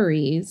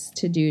stories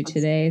to do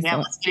today. Yeah,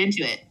 let's get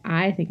into it.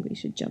 I think we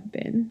should jump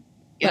in.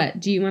 Yep.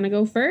 But do you want to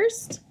go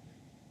first?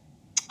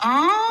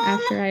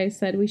 After I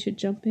said we should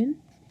jump in?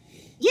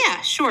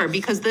 Yeah, sure,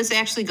 because this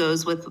actually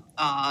goes with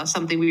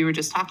something we were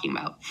just talking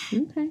about.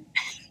 Okay.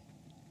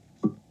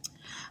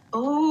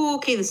 Oh,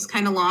 okay, this is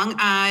kind of long.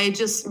 I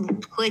just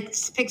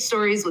picked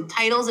stories with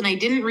titles, and I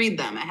didn't read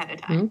them ahead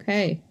of time.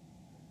 Okay.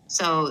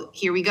 So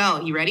here we go.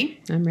 You ready?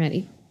 I'm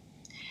ready.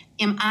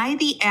 Am I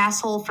the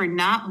asshole for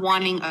not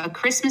wanting a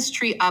Christmas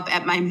tree up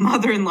at my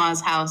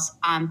mother-in-law's house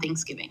on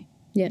Thanksgiving?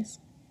 Yes.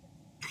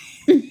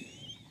 You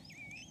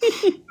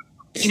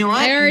know what?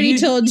 I already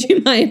told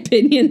you my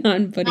opinion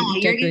on putting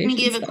decorations. You're going to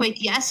give a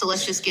quick yes, so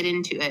let's just get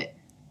into it.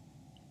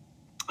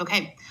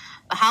 Okay.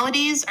 The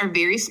holidays are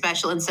very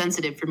special and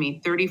sensitive for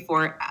me.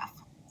 34F.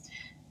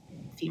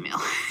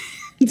 Female.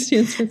 It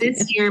stands for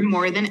This year,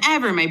 more than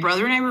ever, my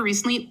brother and I were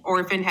recently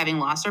orphaned, having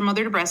lost our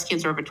mother to breast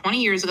cancer over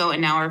 20 years ago,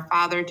 and now our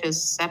father to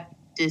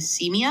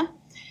septicemia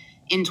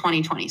in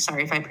 2020.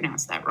 Sorry if I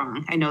pronounced that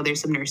wrong. I know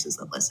there's some nurses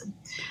that listen.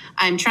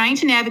 I'm trying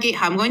to navigate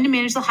how I'm going to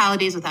manage the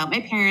holidays without my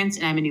parents,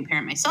 and I'm a new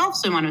parent myself,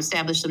 so I want to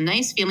establish some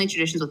nice family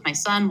traditions with my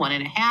son,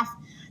 1.5,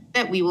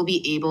 that we will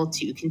be able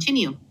to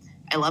continue.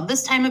 I love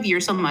this time of year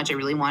so much. I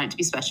really want it to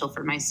be special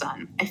for my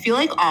son. I feel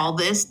like all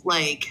this,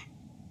 like,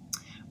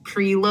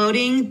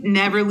 preloading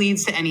never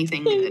leads to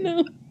anything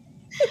good.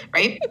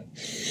 Right?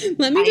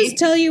 Let me just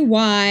tell you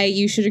why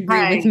you should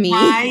agree with me.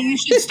 Why you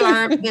should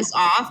start this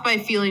off by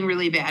feeling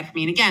really bad for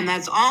me. And again,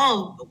 that's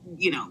all,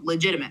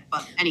 legitimate.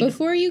 But anyway.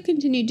 Before you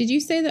continue, did you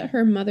say that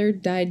her mother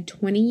died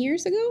 20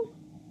 years ago?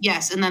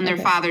 Yes, and then their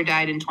father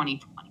died in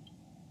 2020.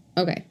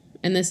 Okay.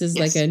 And this is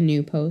like a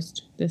new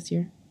post this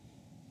year?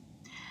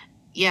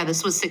 Yeah,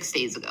 this was 6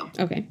 days ago.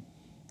 Okay.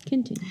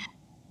 Continue.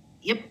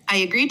 Yep. I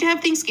agreed to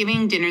have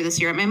Thanksgiving dinner this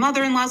year at my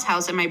mother-in-law's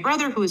house, and my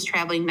brother, who is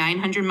traveling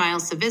 900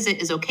 miles to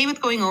visit, is okay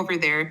with going over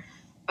there.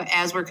 But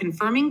as we're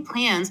confirming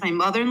plans, my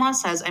mother-in-law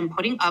says I'm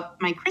putting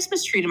up my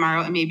Christmas tree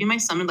tomorrow, and maybe my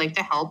son would like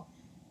to help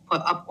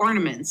put up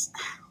ornaments.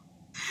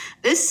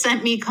 This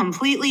sent me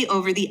completely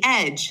over the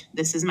edge.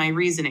 This is my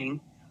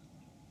reasoning.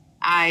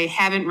 I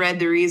haven't read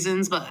the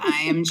reasons, but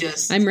I am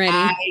just... I'm ready.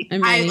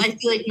 I'm ready. I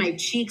feel like my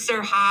cheeks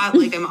are hot.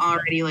 Like I'm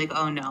already like,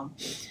 oh no.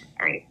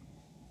 All right.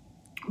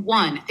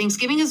 1,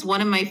 Thanksgiving is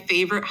one of my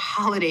favorite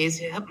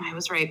holidays. Yep, I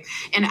was right.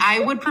 And I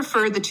would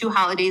prefer the 2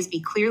 holidays be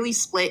clearly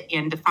split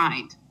and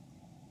defined.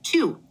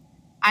 2,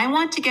 I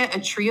want to get a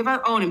tree of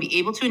our own and be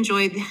able to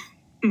enjoy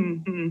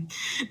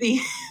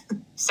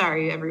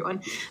sorry,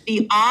 everyone,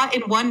 the awe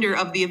and wonder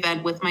of the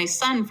event with my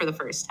son for the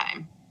first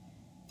time.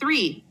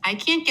 3, I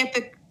can't get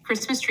the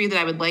Christmas tree that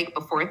I would like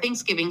before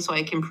Thanksgiving, so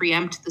I can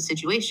preempt the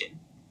situation.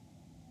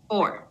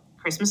 4,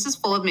 Christmas is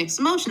full of mixed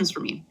emotions for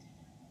me.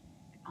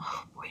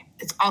 Oh boy.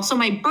 It's also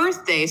my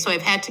birthday, so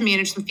I've had to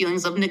manage some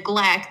feelings of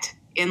neglect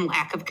and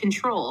lack of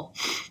control.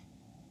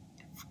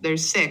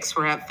 There's 6,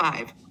 we're at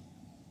 5.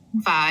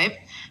 5,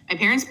 my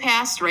parents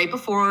passed right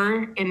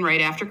before and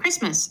right after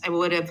Christmas. I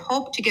would have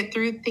hoped to get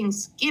through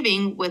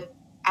Thanksgiving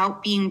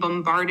without being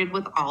bombarded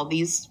with all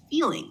these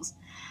feelings.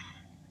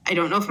 I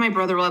don't know if my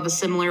brother will have a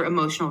similar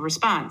emotional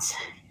response.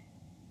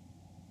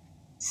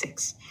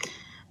 6,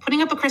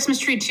 putting up a Christmas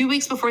tree 2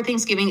 weeks before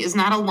Thanksgiving is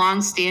not a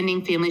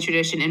long-standing family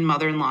tradition in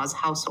mother-in-law's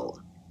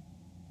household.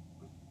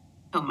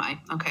 Oh my.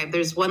 Okay,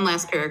 there's one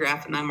last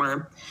paragraph and then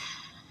we're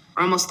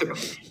almost through.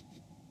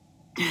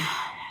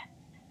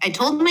 I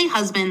told my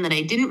husband that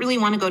I didn't really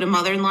want to go to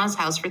mother-in-law's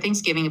house for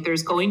Thanksgiving if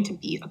there's going to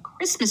be a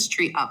Christmas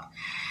tree up.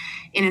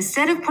 And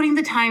instead of putting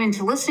the time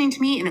into listening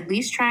to me and at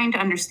least trying to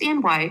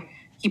understand why,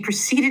 he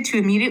proceeded to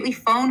immediately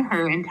phone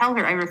her and tell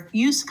her I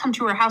refuse to come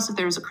to her house if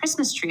there was a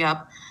Christmas tree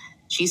up.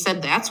 She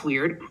said, that's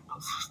weird.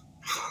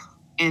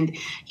 And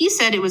he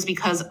said it was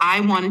because I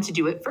wanted to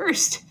do it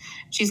first.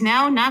 She's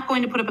now not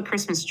going to put up a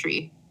Christmas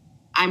tree.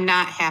 I'm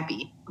not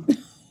happy.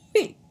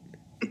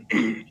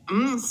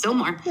 Still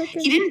more. Okay.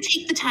 He didn't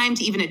take the time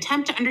to even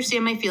attempt to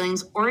understand my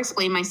feelings or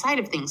explain my side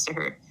of things to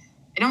her.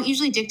 I don't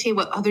usually dictate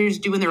what others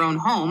do in their own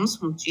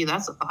homes. Well, gee,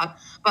 that's a thought.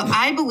 But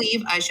I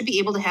believe I should be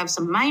able to have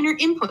some minor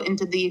input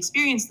into the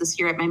experience this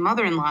year at my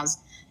mother-in-law's,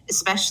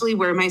 especially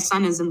where my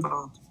son is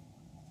involved.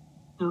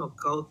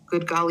 Oh,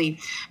 good golly.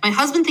 My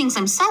husband thinks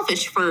I'm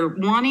selfish for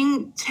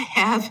wanting to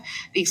have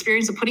the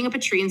experience of putting up a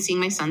tree and seeing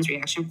my son's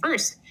reaction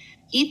first.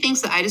 He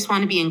thinks that I just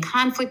want to be in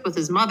conflict with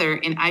his mother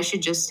and I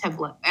should have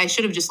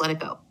just let it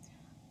go.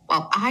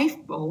 I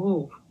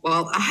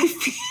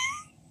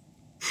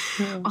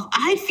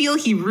feel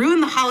he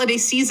ruined the holiday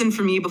season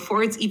for me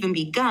before it's even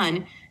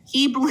begun.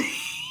 He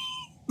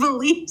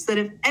believes that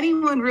if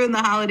anyone ruined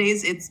the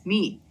holidays, it's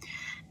me.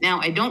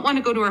 Now, I don't want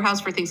to go to her house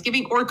for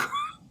Thanksgiving or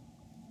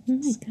Oh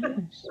my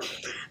gosh.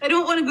 I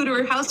don't want to go to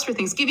her house for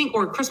Thanksgiving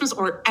or Christmas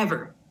or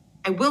ever.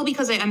 I will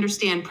because I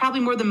understand,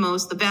 probably more than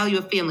most, the value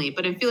of family,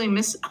 but I'm feeling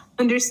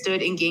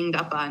misunderstood and ganged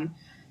up on.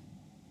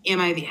 Am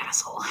I the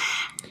asshole?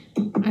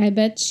 I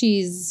bet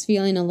she's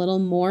feeling a little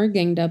more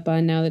ganged up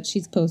on now that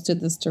she's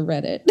posted this to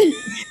Reddit.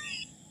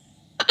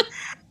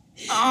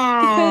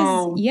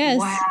 Oh, because, yes,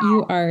 wow.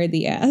 You are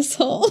the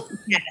asshole.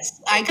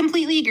 Yes, I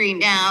completely agree.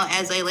 Now,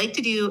 as I like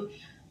to do,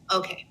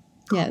 okay,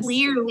 yes.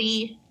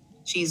 Clearly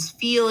she's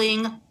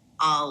feeling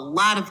a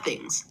lot of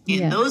things.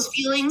 And those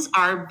feelings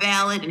are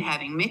valid and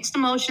having mixed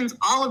emotions,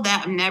 all of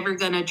that. I'm never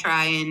going to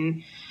try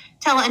and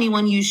tell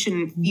anyone you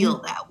shouldn't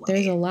feel that way.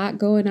 There's a lot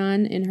going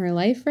on in her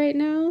life right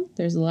now.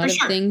 There's a lot of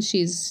things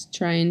she's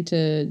trying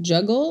to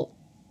juggle.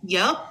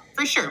 Yep,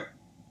 for sure.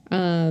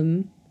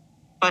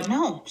 But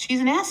no, she's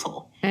an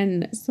asshole.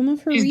 And some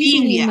of her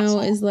reasoning, though,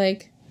 is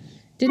like,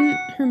 didn't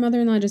her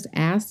mother-in-law just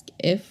ask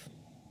if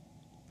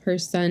her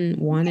son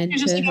wanted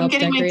to help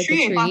decorate the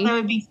tree? I thought that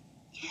would be...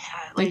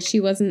 Like she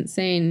wasn't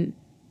saying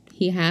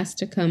he has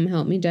to come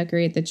help me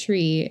decorate the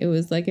tree. It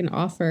was like an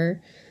offer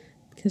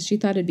because she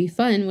thought it'd be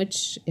fun,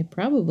 which it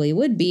probably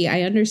would be.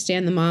 I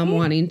understand the mom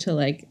wanting to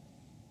like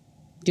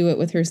do it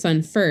with her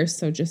son first.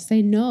 So just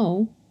say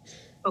no.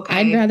 Okay.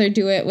 I'd rather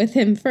do it with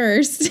him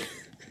first.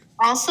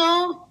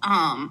 Also,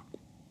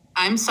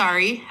 I'm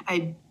sorry.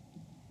 I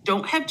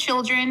don't have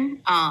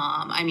children.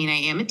 I mean,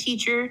 I am a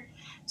teacher,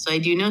 so I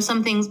do know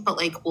some things, but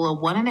like, will a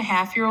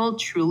 1.5-year-old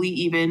truly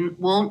even,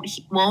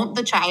 won't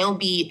the child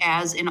be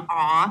as in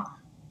awe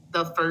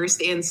the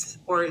first and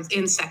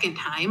second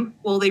time?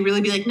 Will they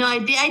really be like, no, I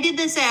did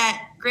this at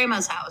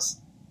grandma's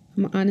house?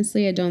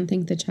 Honestly, I don't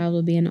think the child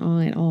will be in awe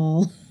at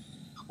all.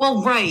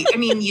 Well, right. I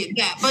mean,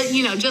 yeah, but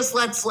just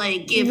let's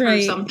like give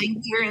her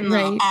something here in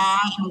the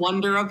awe and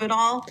wonder of it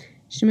all.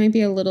 She might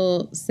be a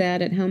little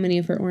sad at how many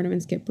of her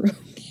ornaments get broken.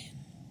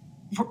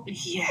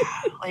 Yeah,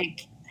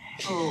 like,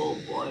 oh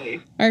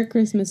boy. Our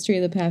Christmas tree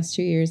the past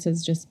 2 years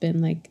has just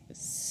been like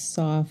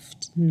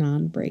soft,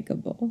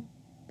 non-breakable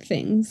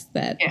things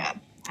that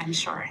I'm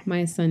sure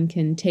my son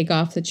can take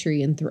off the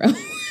tree and throw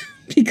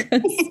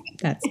because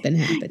that's been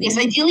happening. Yes,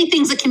 ideally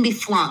things that can be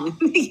flung.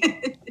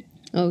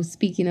 Oh,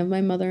 speaking of my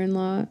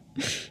mother-in-law,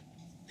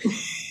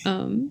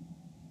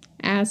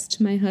 asked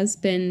my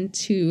husband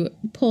to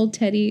pull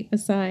Teddy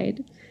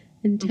aside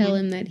and tell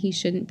him that he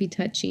shouldn't be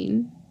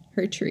touching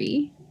her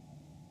tree.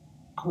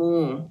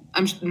 Oh,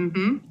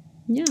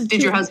 yeah.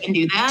 Did your husband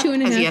do that?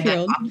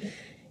 2.5-year-old.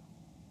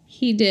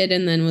 He did,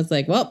 and then was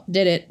like, "Well,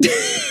 did it."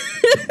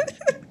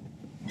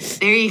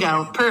 There you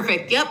go.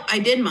 Perfect. Yep, I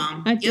did,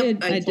 Mom. I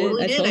did. I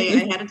totally did.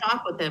 I had a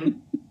talk with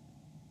him.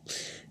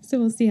 So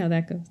we'll see how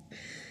that goes.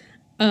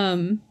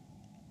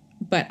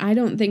 But I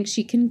don't think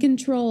she can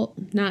control,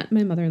 not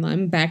my mother-in-law,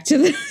 I'm back to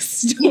the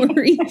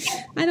story.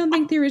 I don't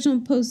think the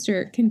original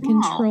poster can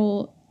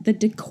control the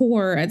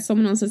decor at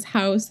someone else's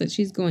house that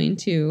she's going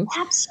to.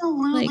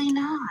 Absolutely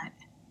not.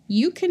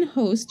 You can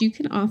host, you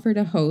can offer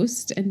to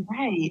host and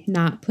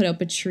not put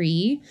up a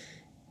tree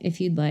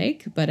if you'd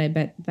like, but I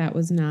bet that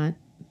was not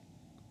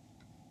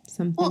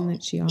something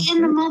that she offered.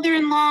 And the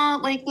mother-in-law,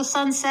 like the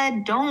son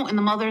said, don't, and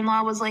the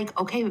mother-in-law was like,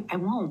 okay, I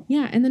won't.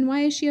 Yeah, and then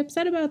why is she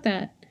upset about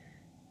that?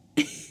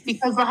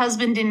 Because the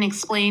husband didn't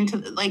explain to,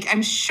 like,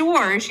 I'm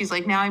sure she's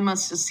like, now I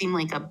must just seem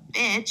like a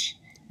bitch.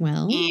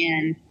 Well,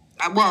 and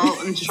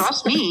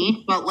trust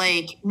me, but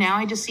like, now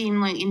I just seem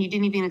like, and you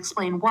didn't even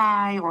explain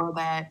why or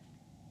that.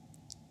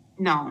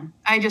 No,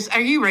 are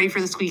you ready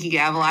for the squeaky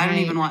gavel? I don't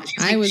even want.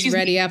 I was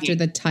ready after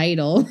the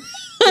title.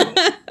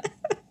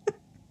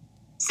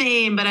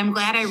 Same, but I'm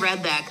glad I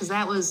read that because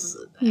that was,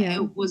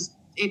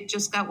 it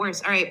just got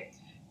worse. All right.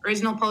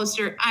 Original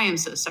poster. I am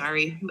so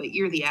sorry, but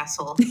you're the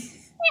asshole.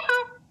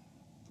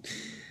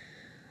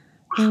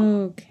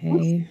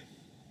 Okay.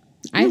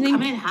 I think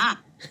coming in hot.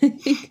 I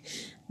think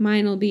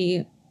mine will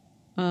be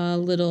a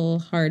little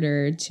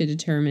harder to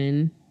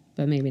determine,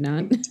 but maybe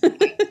not.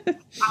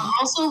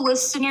 Also,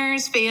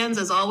 listeners, fans,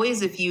 as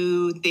always, if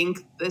you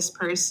think this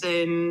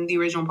person, the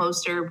original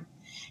poster,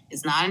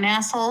 is not an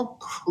asshole,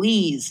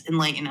 please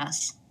enlighten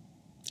us.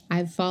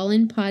 I've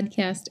fallen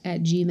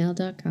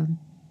podcast@gmail.com.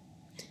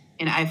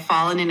 And I've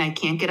fallen and I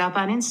can't get up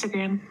on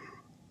Instagram.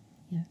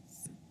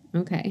 Yes.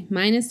 Okay.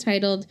 Mine is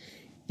titled,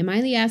 Am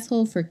I the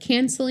Asshole for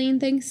Canceling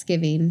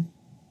Thanksgiving?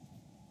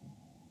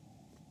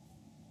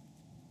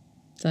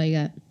 That's all you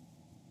got.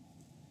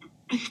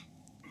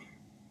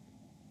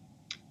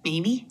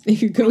 Maybe. It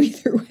could go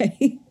either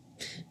way.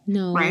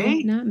 No,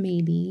 right? Not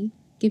maybe.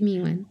 Give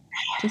me one.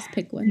 Just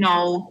pick one.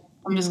 No.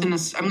 I'm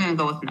gonna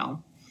go with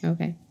no.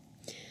 Okay.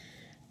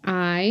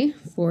 I,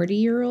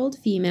 40-year-old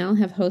female,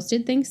 have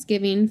hosted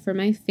Thanksgiving for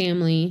my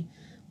family,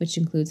 which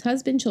includes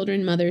husband,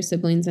 children, mother,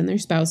 siblings, and their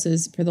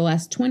spouses, for the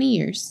last 20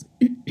 years.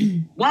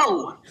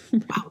 Whoa.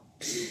 Wow.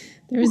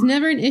 There was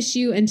never an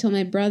issue until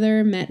my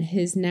brother met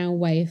his now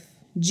wife,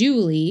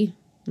 Julie.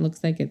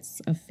 Looks like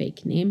it's a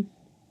fake name.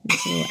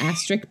 There's a little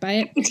asterisk by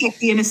it. It's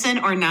the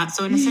innocent or not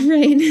so innocent.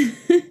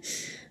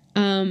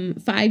 Right.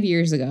 5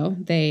 years ago,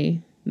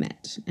 they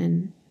met,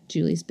 and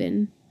Julie's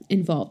been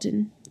involved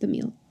in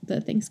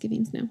the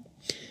Thanksgivings now.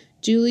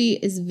 Julie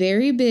is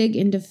very big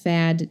into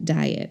fad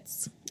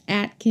diets.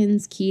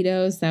 Atkins,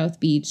 keto, South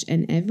Beach,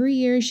 and every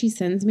year she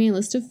sends me a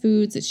list of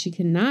foods that she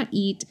cannot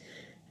eat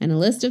and a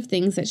list of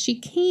things that she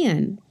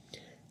can.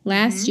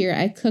 Last year,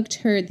 I cooked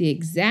her the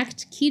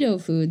exact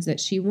keto foods that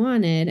she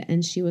wanted,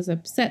 and she was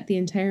upset the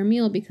entire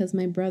meal because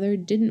my brother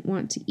didn't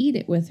want to eat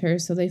it with her,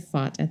 so they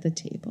fought at the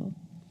table.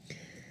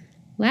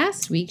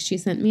 Last week, she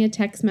sent me a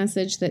text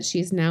message that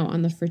she's now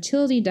on the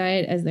fertility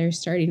diet as they're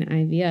starting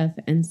IVF,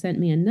 and sent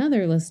me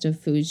another list of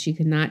foods she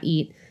could not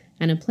eat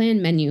and a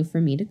planned menu for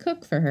me to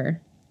cook for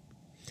her.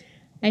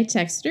 I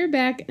texted her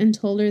back and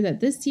told her that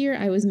this year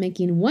I was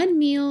making one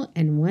meal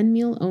and one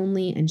meal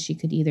only, and she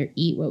could either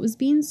eat what was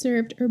being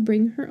served or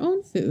bring her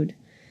own food.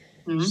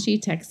 Mm-hmm. She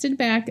texted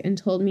back and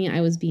told me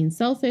I was being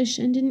selfish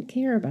and didn't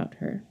care about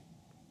her.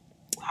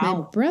 Wow.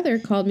 My brother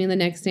called me the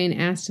next day and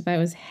asked if I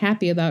was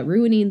happy about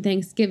ruining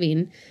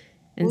Thanksgiving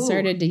and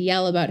started to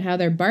yell about how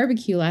their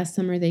barbecue last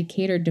summer they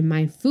catered to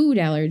my food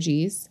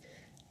allergies.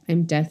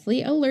 I'm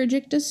deathly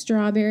allergic to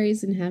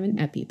strawberries and have an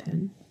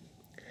EpiPen.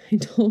 I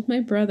told my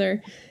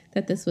brother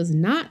that this was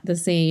not the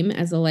same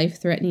as a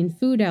life-threatening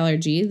food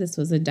allergy. This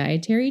was a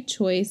dietary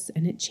choice,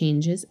 and it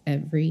changes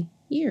every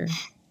year.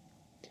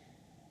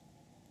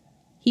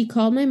 He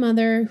called my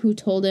mother, who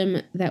told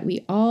him that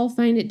we all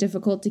find it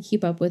difficult to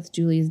keep up with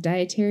Julie's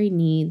dietary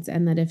needs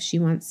and that if she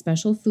wants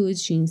special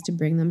foods, she needs to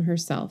bring them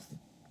herself.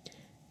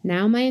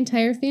 Now my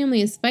entire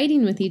family is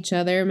fighting with each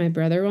other. My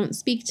brother won't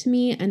speak to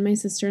me, and my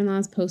sister-in-law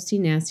is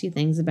posting nasty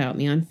things about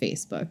me on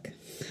Facebook.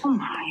 Oh,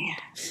 my.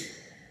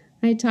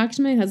 I talked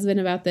to my husband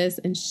about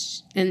this,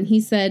 and he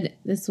said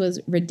this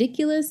was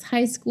ridiculous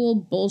high school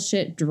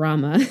bullshit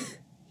drama.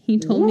 He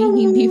told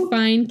me he'd be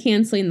fine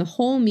canceling the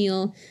whole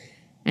meal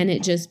and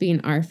it just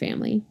being our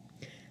family.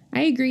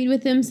 I agreed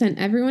with him, sent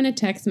everyone a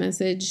text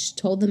message,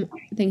 told them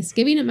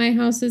Thanksgiving at my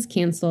house is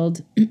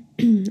canceled.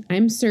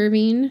 I'm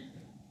serving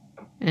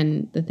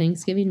and the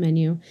Thanksgiving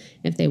menu.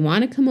 If they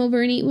want to come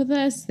over and eat with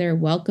us, they're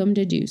welcome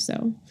to do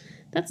so.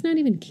 That's not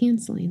even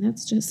canceling.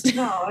 That's just...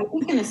 No, I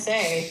was going to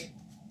say...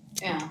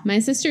 Yeah. My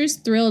sister's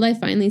thrilled I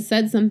finally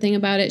said something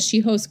about it.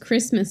 She hosts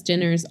Christmas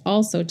dinners,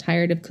 also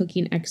tired of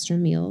cooking extra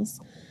meals.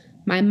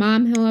 My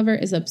mom, however,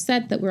 is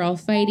upset that we're all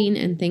fighting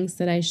and thinks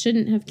that I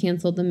shouldn't have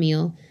canceled the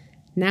meal.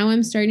 Now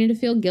I'm starting to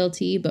feel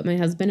guilty, but my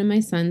husband and my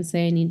son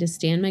say I need to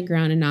stand my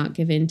ground and not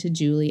give in to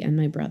Julie and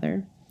my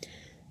brother.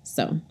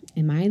 So,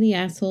 am I the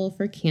asshole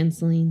for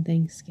canceling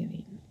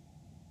Thanksgiving?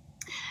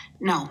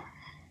 No.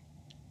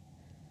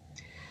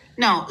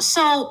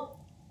 So,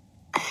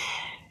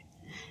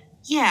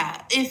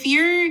 yeah,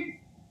 it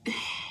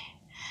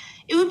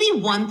would be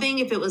one thing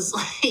if it was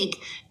like,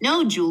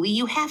 no, Julie,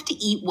 you have to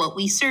eat what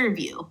we serve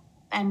you.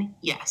 Then,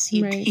 yes,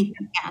 you'd be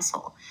an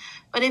asshole.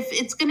 But if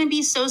it's going to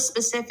be so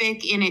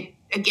specific and it,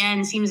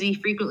 again, seems to be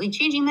frequently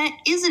changing, that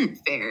isn't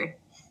fair.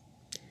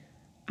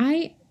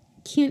 I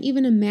can't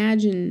even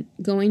imagine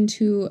going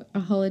to a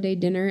holiday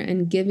dinner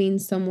and giving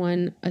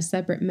someone a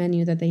separate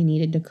menu that they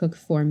needed to cook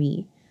for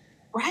me.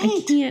 Right.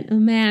 I can't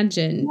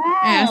imagine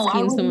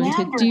asking someone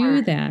to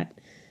do that.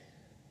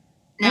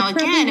 Now, I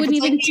probably wouldn't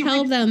even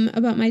tell them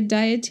about my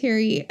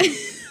dietary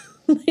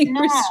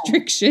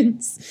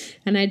restrictions,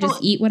 and I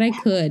just eat what I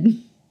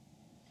could.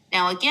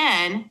 Now,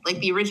 again, like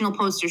the original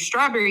poster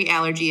strawberry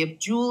allergy, if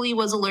Julie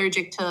was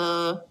allergic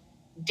to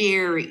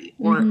dairy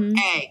or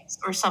eggs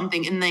or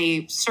something, and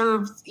they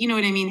served, you know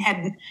what I mean,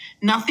 had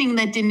nothing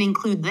that didn't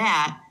include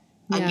that,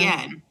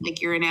 again,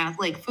 like you're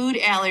like food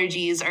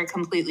allergies are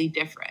completely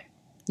different.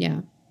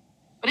 Yeah.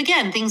 But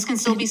again, things can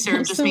still be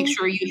served. Just make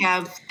sure you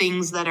have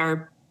things that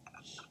are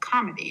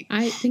accommodate.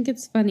 I think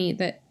it's funny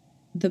that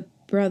the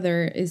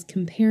brother is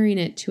comparing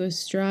it to a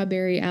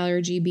strawberry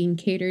allergy being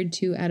catered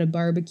to at a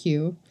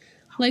barbecue.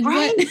 Like,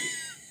 what?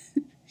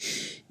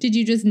 Did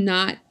you just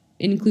not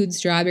include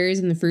strawberries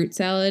in the fruit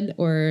salad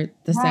or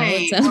the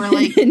salad? Or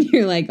like, and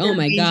you're like, oh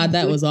my God,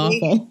 that was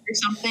awful. Or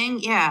something.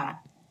 Yeah.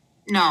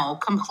 No,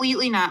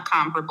 completely not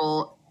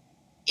comparable.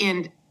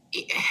 And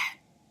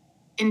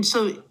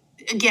so,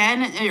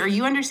 again, are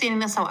you understanding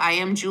this how I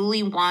am?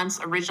 Julie wants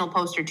original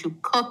poster to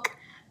cook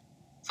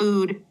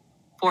food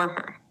for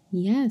her.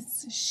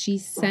 Yes, she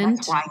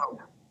sent. That's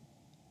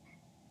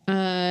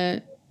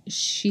wild.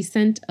 She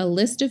sent a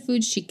list of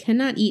foods she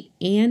cannot eat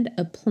and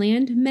a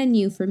planned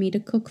menu for me to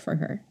cook for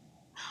her.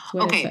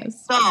 That's what it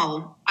says.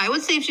 So I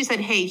would say if she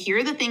said, "Hey, here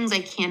are the things I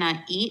cannot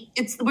eat,"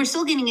 we're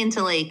still getting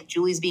into like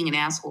Julie's being an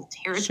asshole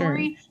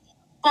territory. Sure.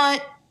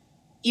 But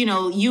you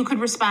know, you could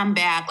respond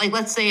back. Like,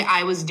 let's say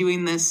I was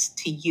doing this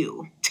to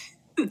you.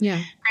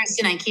 Yeah.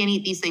 Kristen, I can't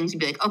eat these things. You'd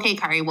be like, okay,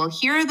 Kari, well,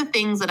 here are the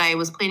things that I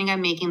was planning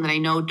on making that I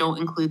know don't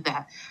include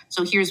that.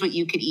 So here's what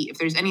you could eat. If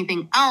there's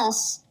anything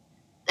else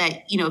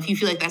that, you know, if you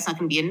feel like that's not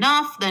going to be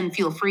enough, then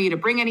feel free to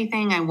bring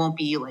anything. I won't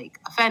be like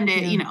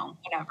offended, you know,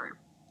 whatever.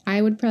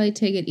 I would probably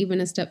take it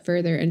even a step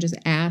further and just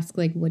ask,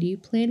 like, what are you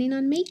planning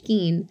on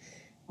making?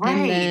 Right.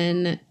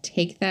 And then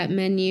take that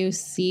menu,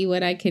 see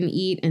what I can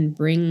eat, and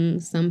bring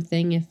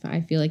something if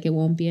I feel like it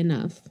won't be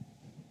enough.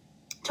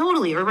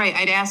 Totally. Or right.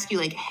 I'd ask you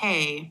like,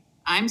 hey,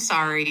 I'm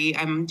sorry.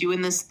 I'm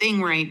doing this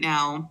thing right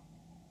now,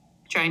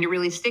 trying to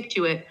really stick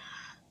to it.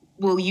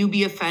 Will you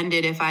be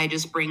offended if I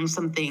just bring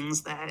some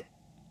things that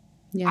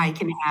I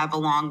can have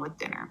along with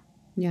dinner?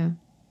 Yeah.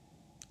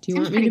 Do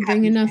you want me to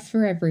bring enough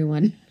for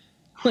everyone?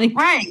 Like,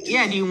 right.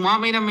 Yeah. Do you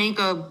want me to make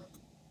a...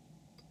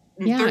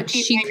 Yeah,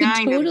 she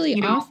could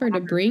totally offer to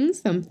bring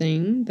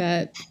something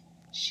that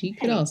she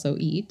could also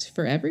eat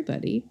for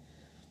everybody.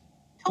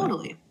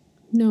 Totally.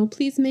 But no,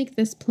 please make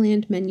this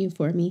planned menu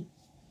for me.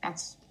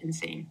 That's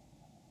insane.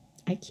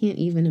 I can't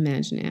even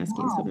imagine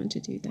asking someone to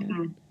do that.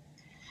 Mm-hmm.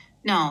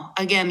 No,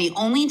 again, the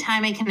only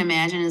time I can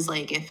imagine is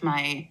like if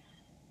my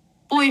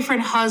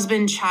boyfriend,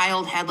 husband,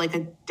 child had like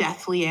a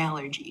deathly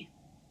allergy.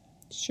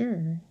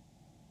 Sure.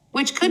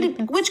 Which could,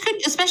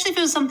 especially if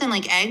it was something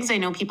like eggs. I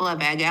know people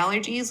have egg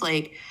allergies.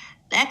 Like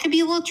that could be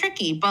a little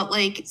tricky, but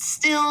like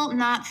still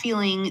not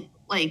feeling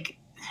like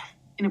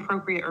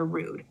inappropriate or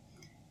rude.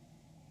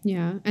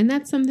 Yeah. And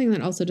that's something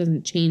that also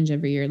doesn't change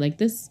every year. Like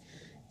this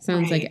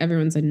sounds like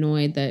everyone's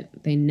annoyed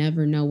that they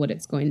never know what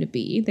it's going to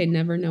be. They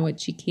never know what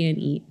she can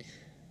eat.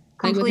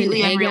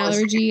 Completely like with an egg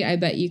allergy, I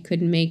bet you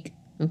could make,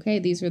 okay,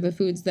 these are the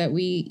foods that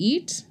we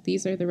eat.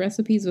 These are the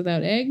recipes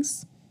without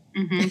eggs.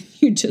 Mm-hmm.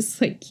 And you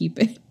just like keep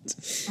it.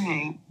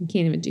 Right. You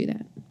can't even do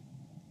that.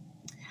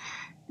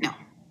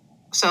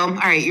 So, all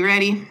right, you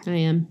ready? I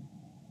am.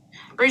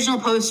 Original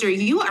poster,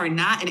 you are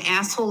not an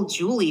asshole,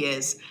 Julie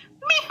is.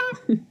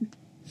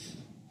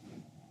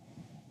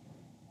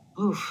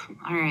 Oof.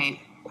 All right.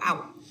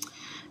 Wow.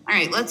 All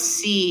right, let's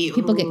see.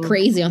 People get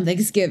crazy on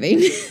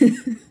Thanksgiving.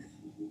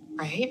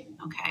 Right?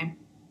 Okay.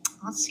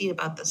 Let's see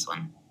about this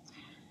one.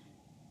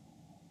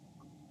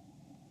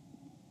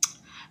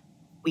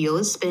 Wheel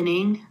is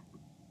spinning.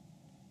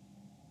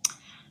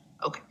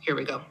 Okay, here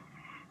we go.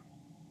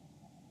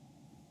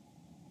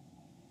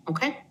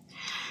 Okay.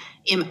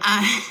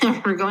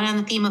 We're going on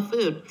the theme of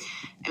food.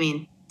 I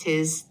mean,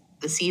 'tis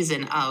the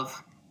season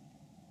of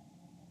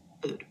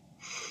food.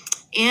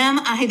 Am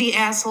I the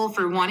asshole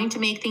for wanting to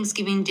make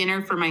Thanksgiving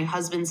dinner for my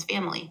husband's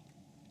family?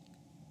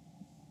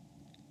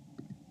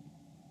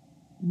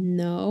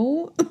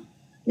 No.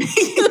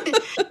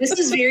 This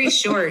is very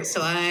short,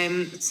 so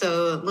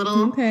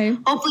little. Okay.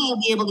 Hopefully,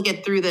 I'll be able to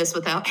get through this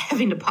without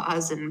having to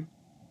pause and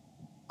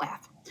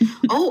laugh.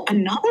 Oh,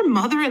 another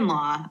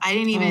mother-in-law. I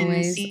didn't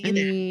even see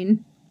that.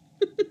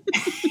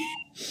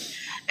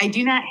 I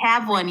do not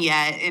have one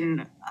yet,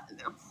 and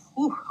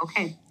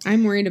okay.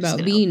 I'm worried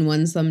about being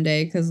one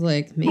someday because,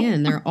 like,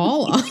 man, they're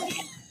all off.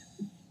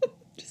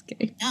 Just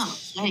kidding. No,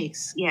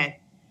 yikes. Yeah,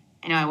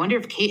 I know. I wonder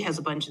if Kate has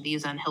a bunch of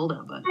these on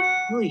Hilda, but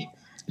really.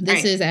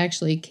 This is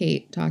actually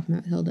Kate talking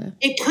about Hilda.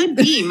 It could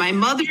be my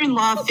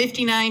mother-in-law,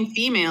 59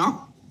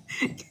 female.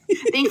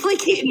 Thankfully,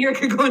 Kate and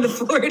Eric are going to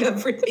Florida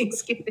for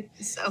Thanksgiving,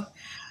 so.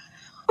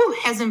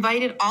 Has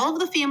invited all of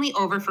the family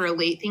over for a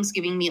late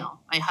Thanksgiving meal.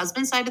 My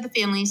husband's side of the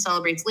family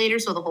celebrates later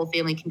so the whole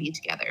family can be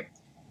together.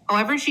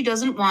 However, she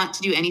doesn't want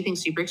to do anything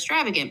super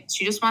extravagant.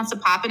 She just wants to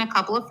pop in a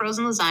couple of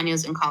frozen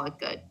lasagnas and call it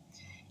good.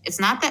 It's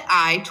not that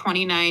I,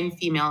 29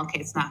 female, okay,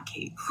 it's not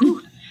Kate,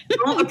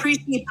 don't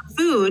appreciate the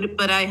food,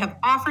 but I have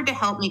offered to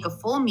help make a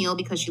full meal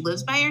because she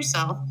lives by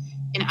herself,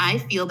 and I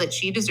feel that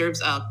she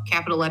deserves a,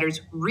 capital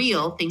letters,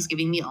 real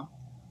Thanksgiving meal.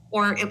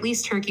 Or at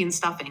least turkey and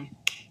stuffing.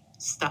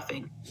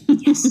 Stuffing.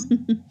 Yes.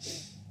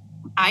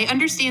 I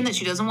understand that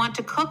she doesn't want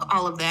to cook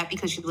all of that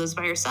because she lives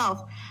by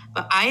herself,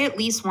 but I at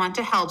least want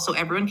to help so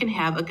everyone can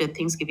have a good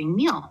Thanksgiving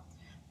meal.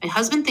 My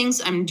husband thinks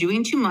I'm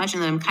doing too much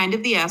and that I'm kind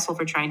of the asshole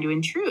for trying to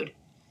intrude.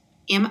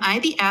 Am I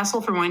the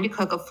asshole for wanting to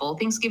cook a full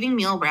Thanksgiving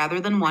meal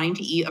rather than wanting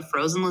to eat a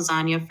frozen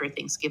lasagna for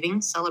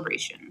Thanksgiving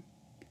celebration?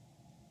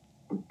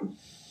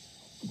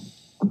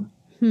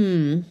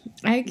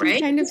 I can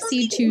kind of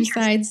see two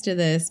sides to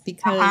this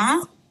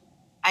because...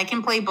 I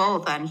can play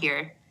both on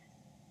here.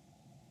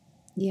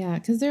 Yeah,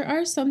 because there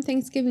are some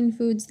Thanksgiving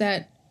foods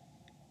that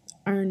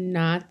are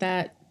not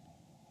that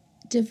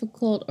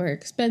difficult or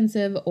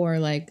expensive or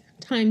like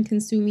time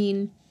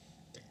consuming.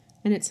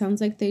 And it sounds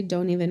like they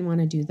don't even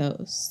want to do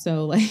those.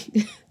 So like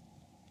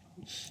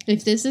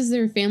if this is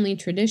their family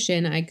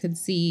tradition, I could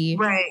see.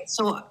 Right.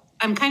 So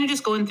I'm kind of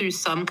just going through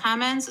some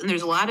comments and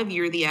there's a lot of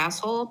you're the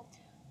asshole.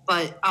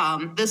 But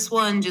this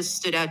one just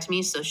stood out to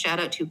me. So shout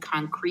out to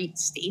Concrete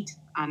State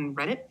on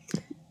Reddit.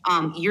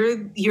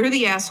 You're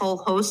the asshole.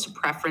 Host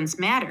preference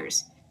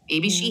matters.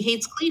 Maybe she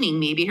hates cleaning.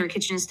 Maybe her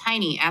kitchen is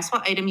tiny. Ask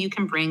what item you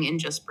can bring and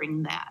just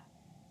bring that.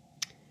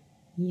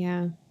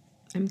 Yeah,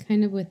 I'm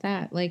kind of with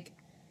that. Like,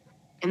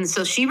 and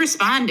so she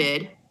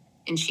responded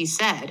and she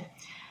said,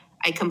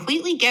 I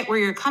completely get where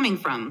you're coming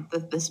from.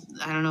 This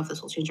I don't know if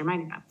this will change your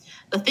mind or not.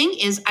 The thing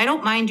is, I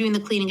don't mind doing the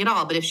cleaning at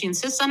all, but if she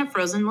insists on a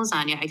frozen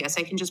lasagna, I guess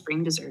I can just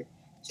bring dessert.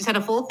 She's had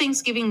a full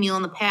Thanksgiving meal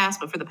in the past,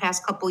 but for the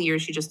past couple of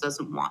years, she just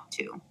doesn't want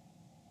to.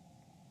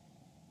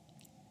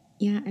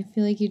 Yeah, I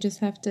feel like you just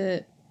have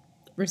to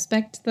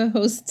respect the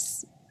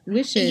host's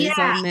wishes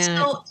on that.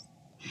 So,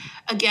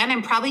 again,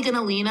 I'm probably going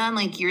to lean on,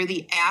 like, you're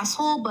the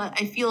asshole, but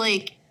I feel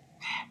like...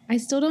 I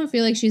still don't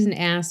feel like she's an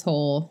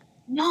asshole.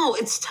 No,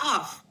 it's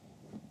tough.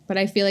 But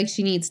I feel like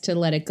she needs to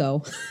let it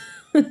go.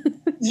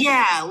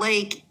 Yeah,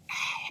 like...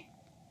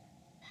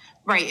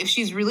 Right, if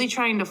she's really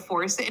trying to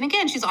force it, and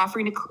again, she's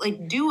offering to,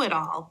 like, do it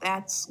all,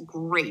 that's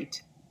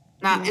great.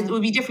 It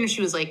would be different if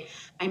she was like,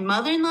 my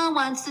mother-in-law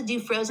wants to do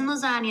frozen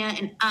lasagna,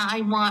 and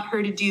I want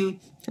her to do...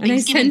 And I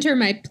sent her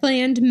my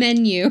planned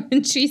menu,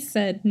 and she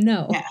said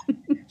no. Yeah.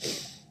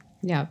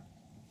 Yeah.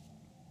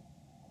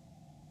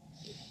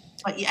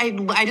 But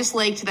I just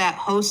liked that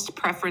host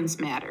preference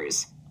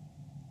matters.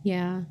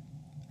 Yeah,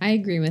 I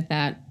agree with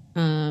that.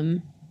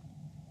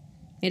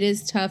 It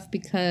is tough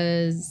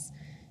because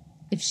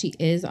if she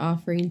is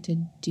offering to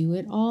do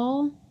it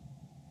all,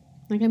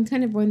 like I'm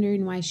kind of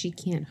wondering why she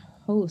can't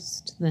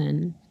host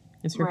then.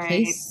 Is her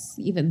place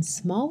even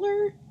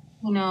smaller?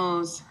 Who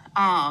knows?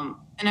 And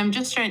I'm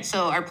just trying,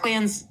 so our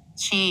plans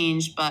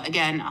changed, but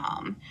again,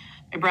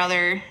 my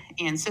brother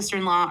and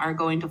sister-in-law are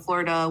going to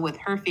Florida with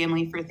her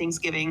family for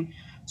Thanksgiving.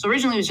 So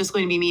originally it was just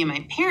going to be me and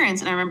my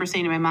parents. And I remember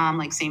saying to my mom,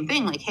 like, same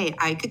thing, like, hey,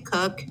 I could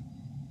cook,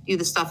 do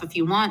the stuff if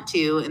you want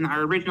to. And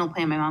our original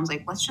plan, my mom's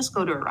like, let's just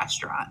go to a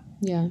restaurant.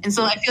 Yeah. And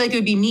so I feel like it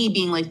would be me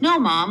being like, no,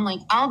 Mom, like,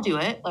 I'll do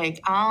it.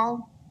 Like, Yeah,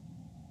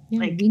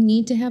 we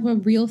need to have a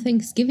real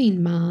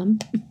Thanksgiving, Mom.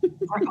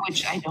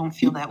 Which I don't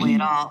feel that way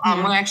at all.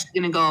 We're actually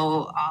going to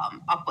go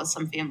up with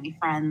some family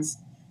friends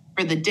for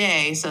for the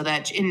day, so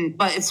that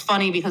but it's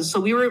funny because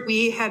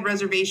we had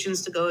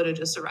reservations to go to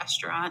just a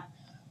restaurant,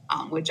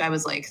 which I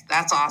was like,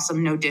 that's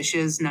awesome. No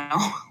dishes, no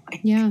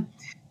like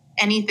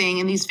anything.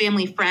 And these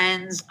family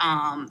friends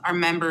are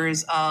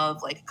members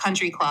of like a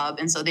country club,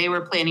 and so they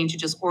were planning to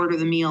just order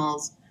the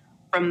meals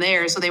from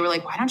there. So they were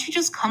like, why don't you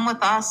just come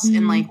with us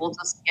and like we'll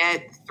just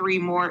get 3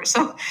 more.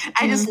 So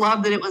I just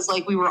love that it was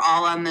like we were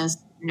all on this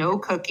no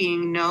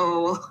cooking,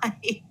 no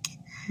like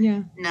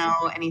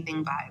no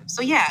anything vibe.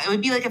 So yeah, it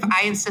would be like if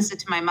I insisted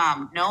to my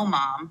mom, no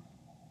mom,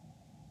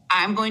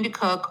 I'm going to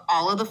cook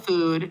all of the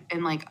food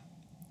and like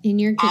in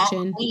your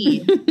kitchen.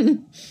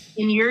 I'm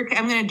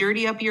going to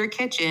dirty up your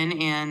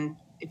kitchen. And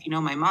if you know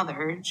my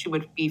mother, she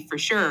would be for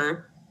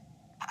sure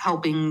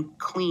helping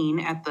clean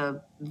at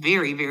the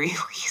very, very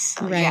least.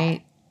 So,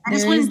 right. Yeah,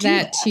 there is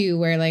that too,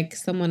 where like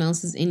someone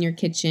else is in your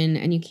kitchen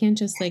and you can't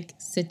just like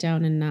sit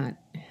down and not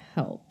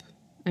help.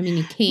 I mean,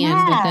 you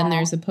can, but then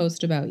there's a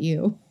post about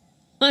you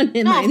on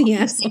Am I the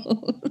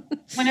Asshole?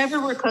 Whenever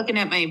we're cooking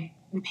at my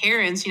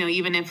parents, you know,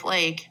 even if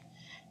like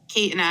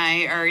Kate and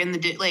I are in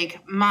the like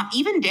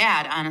even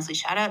Dad, honestly,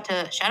 shout out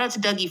to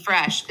Dougie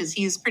Fresh because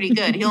he's pretty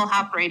good. He'll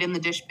hop right in the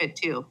dish pit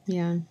too.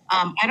 Yeah.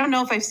 I don't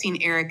know if I've seen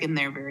Eric in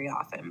there very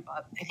often,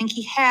 but I think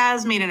he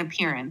has made an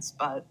appearance,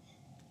 but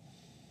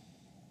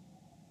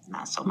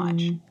not so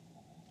much.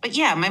 But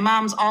yeah, my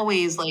mom's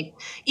always like,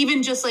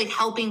 even just like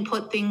helping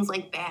put things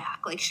like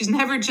back. Like she's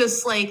never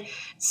just like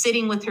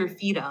sitting with her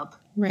feet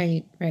up.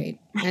 Right.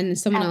 And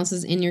someone else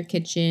is in your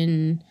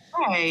kitchen.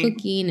 Right.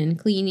 Cooking and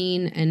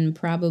cleaning and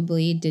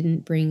probably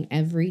didn't bring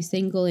every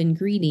single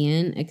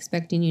ingredient,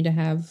 expecting you to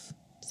have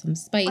some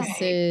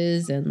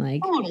spices and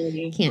like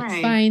can't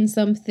find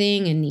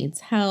something and needs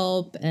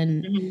help.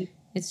 And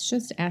it's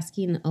just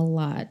asking a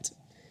lot.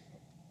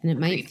 And it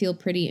might feel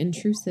pretty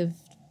intrusive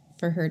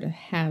for her to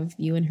have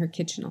you in her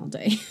kitchen all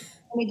day.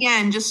 And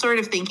again, just sort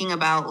of thinking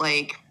about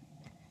like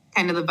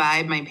kind of the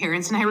vibe my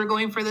parents and I were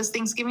going for this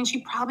Thanksgiving.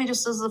 She probably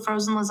just does the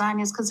frozen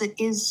lasagnas because it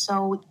is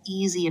so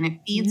easy and it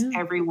feeds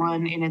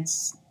everyone and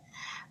it's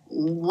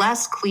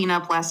less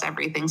cleanup, less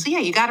everything. So yeah,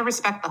 you got to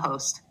respect the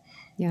host.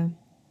 Yeah.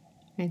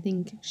 I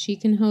think she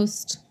can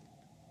host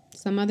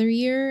some other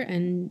year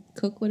and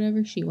cook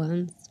whatever she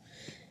wants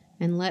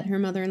and let her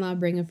mother-in-law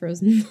bring a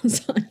frozen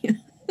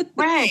lasagna.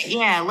 Right.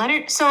 Yeah. Let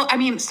her. So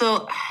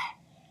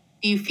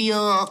you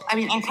feel, I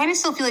mean, I kind of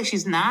still feel like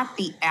she's not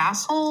the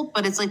asshole,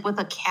 but it's like with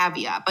a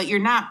caveat, but you're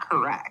not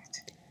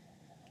correct.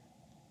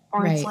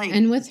 Or right. It's like,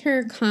 and with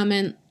her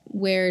comment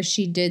where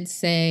she did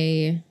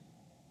say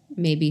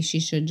maybe she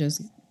should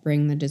just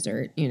bring the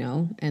dessert, you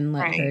know, and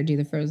let her do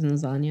the frozen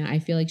lasagna. I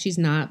feel like she's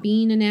not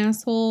being an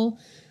asshole.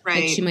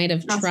 Right. Like she might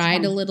have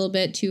tried a little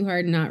bit too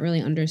hard and not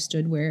really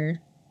understood where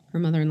her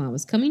mother-in-law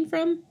was coming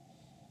from.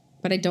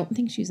 But I don't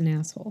think she's an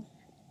asshole.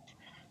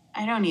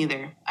 I don't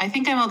either. I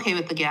think I'm okay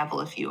with the gavel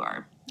if you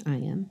are. I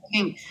am. I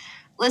think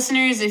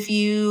listeners,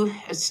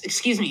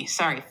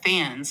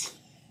 fans.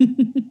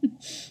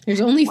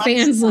 There's only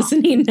fans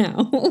listening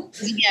now.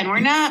 Again, we're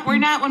not,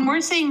 when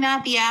we're saying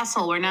not the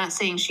asshole, we're not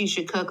saying she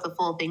should cook the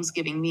full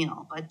Thanksgiving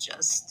meal, but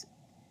just,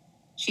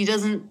 she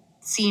doesn't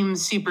seem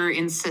super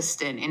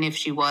insistent. And if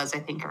she was, I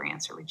think our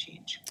answer would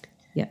change.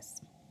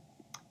 Yes.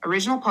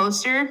 Original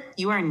poster,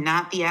 you are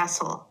not the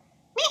asshole.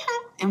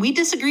 And we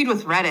disagreed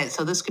with Reddit,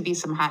 so this could be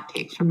some hot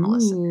takes from the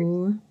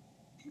listeners.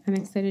 I'm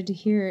excited to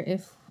hear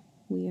if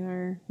we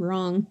are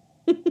wrong.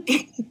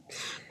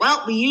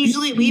 Well,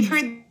 we've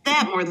heard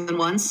that more than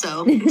once,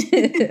 so.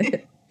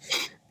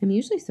 I'm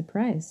usually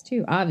surprised,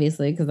 too,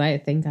 obviously, because I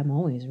think I'm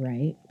always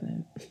right.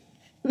 But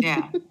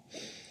yeah.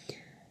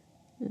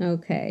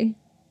 Okay.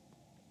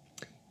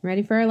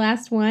 Ready for our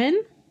last one?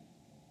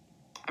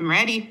 I'm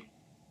ready.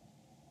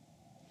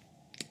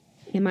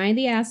 Am I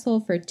the asshole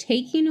for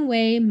taking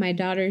away my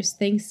daughter's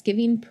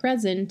Thanksgiving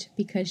present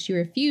because she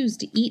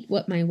refused to eat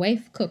what my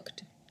wife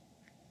cooked?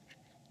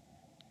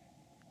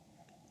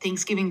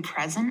 Thanksgiving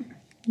present?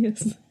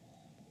 Yes.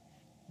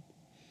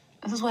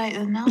 This is why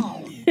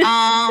no.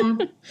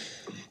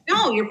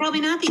 No, you're probably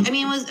not the.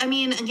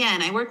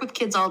 Again, I work with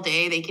kids all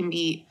day. They can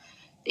be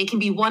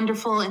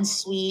wonderful and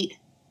sweet.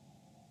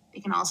 They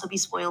can also be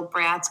spoiled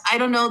brats. I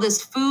don't know,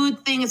 this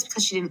food thing is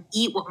because she didn't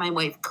eat what my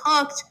wife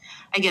cooked.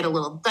 I get a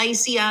little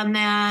dicey on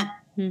that.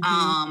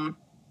 Mm-hmm.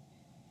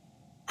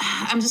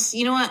 I'm just,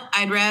 you know what?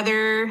 I'd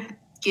rather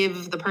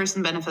give the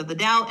person benefit of the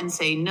doubt and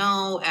say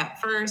no at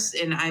first,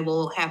 and I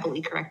will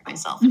happily correct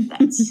myself if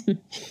that's.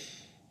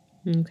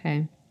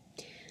 Okay.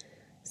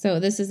 So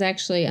this is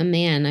actually a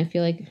man. I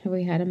feel like, have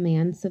we had a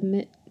man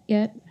submit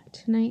yet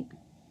tonight?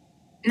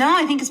 No,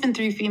 I think it's been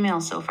 3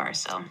 females so far,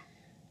 so.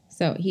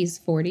 So he's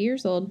 40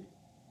 years old,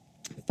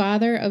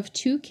 father of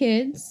 2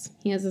 kids.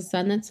 He has a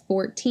son that's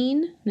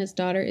 14 and his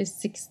daughter is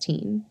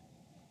 16.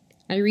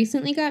 I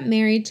recently got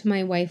married to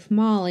my wife,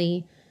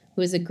 Molly,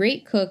 who is a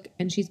great cook,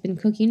 and she's been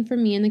cooking for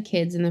me and the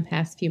kids in the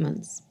past few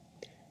months.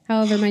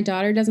 However, my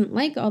daughter doesn't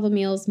like all the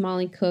meals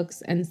Molly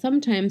cooks and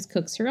sometimes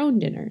cooks her own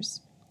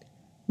dinners.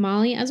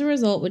 Molly, as a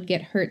result, would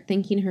get hurt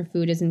thinking her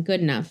food isn't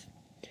good enough.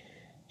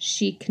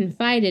 She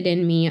confided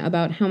in me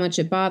about how much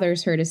it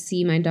bothers her to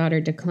see my daughter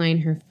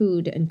decline her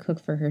food and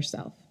cook for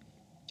herself.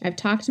 I've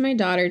talked to my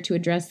daughter to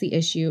address the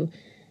issue,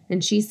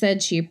 and she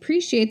said she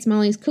appreciates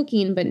Molly's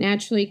cooking but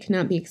naturally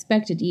cannot be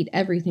expected to eat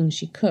everything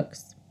she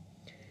cooks.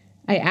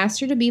 I asked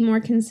her to be more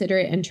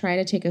considerate and try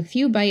to take a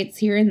few bites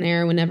here and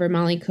there whenever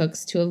Molly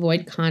cooks to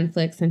avoid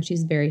conflicts, and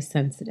she's very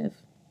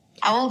sensitive.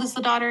 How old is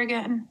the daughter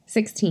again?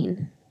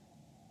 16.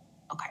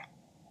 Okay.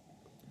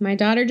 My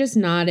daughter just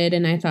nodded,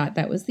 and I thought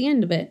that was the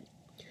end of it.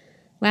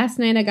 Last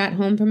night I got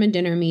home from a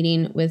dinner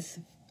meeting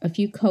with a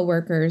few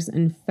coworkers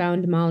and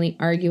found Molly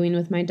arguing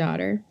with my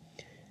daughter.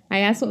 I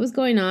asked what was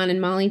going on, and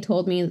Molly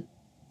told me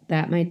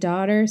that my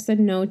daughter said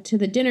no to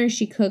the dinner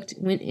she cooked,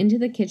 went into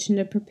the kitchen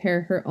to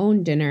prepare her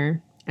own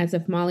dinner, as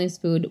if Molly's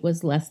food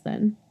was less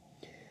than.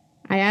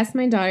 I asked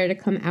my daughter to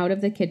come out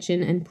of the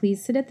kitchen and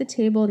please sit at the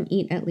table and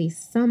eat at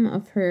least some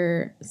of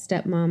her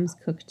stepmom's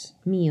cooked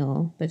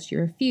meal, but she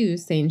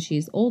refused, saying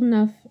she's old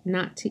enough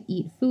not to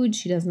eat food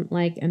she doesn't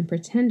like and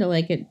pretend to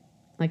like it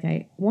like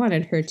I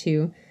wanted her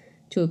to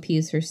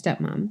appease her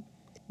stepmom.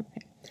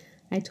 Okay.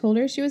 I told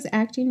her she was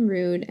acting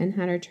rude and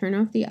had her turn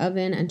off the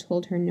oven and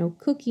told her no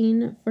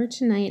cooking for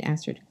tonight,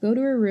 asked her to go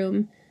to her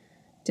room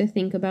to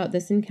think about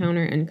this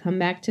encounter and come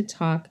back to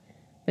talk,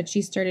 but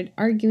she started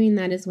arguing.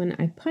 That is when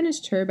I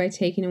punished her by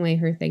taking away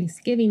her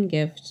Thanksgiving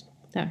gift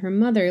that her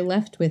mother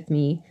left with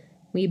me.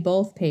 We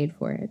both paid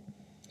for it.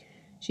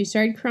 She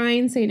started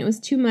crying, saying it was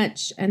too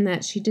much and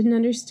that she didn't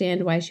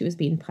understand why she was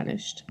being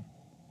punished.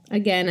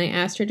 Again, I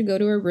asked her to go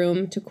to her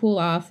room to cool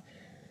off,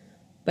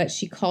 but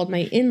she called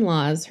my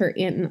in-laws, her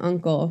aunt and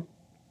uncle,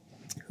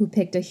 who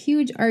picked a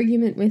huge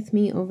argument with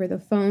me over the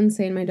phone,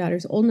 saying my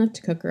daughter's old enough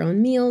to cook her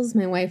own meals,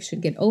 my wife should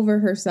get over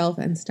herself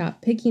and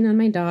stop picking on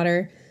my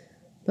daughter.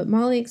 But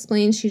Molly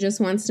explains she just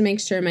wants to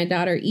make sure my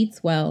daughter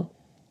eats well,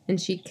 and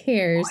she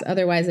cares,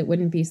 otherwise it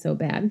wouldn't be so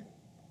bad.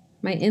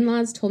 My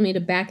in-laws told me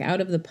to back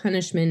out of the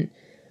punishment,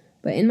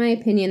 but in my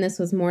opinion, this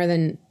was more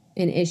than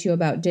an issue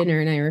about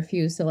dinner, and I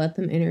refused to let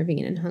them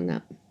intervene and hung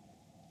up.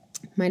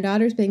 My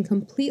daughter's been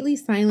completely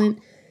silent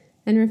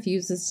and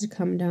refuses to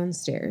come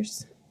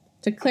downstairs.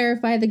 To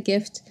clarify, the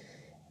gift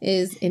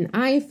is an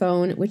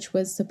iPhone, which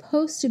was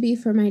supposed to be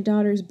for my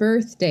daughter's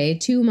birthday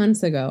 2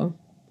 months ago.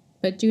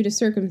 But due to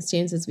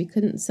circumstances, we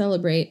couldn't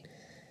celebrate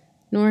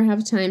nor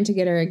have time to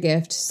get her a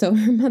gift, so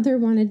her mother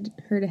wanted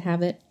her to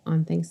have it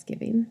on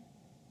Thanksgiving.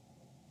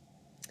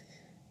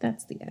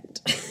 That's the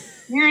end.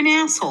 You're an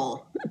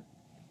asshole.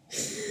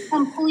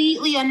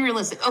 Completely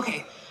unrealistic.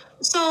 Okay,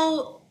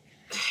 so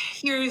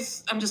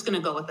I'm just going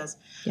to go with this.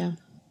 Yeah.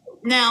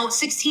 Now,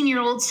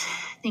 16-year-olds,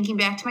 thinking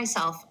back to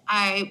myself,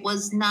 I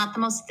was not the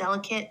most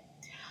delicate.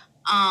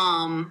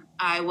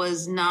 I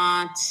was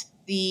not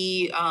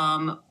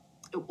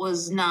it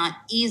was not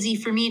easy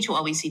for me to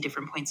always see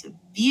different points of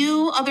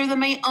view other than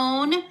my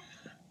own.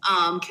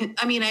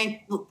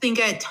 I think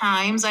at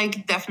times I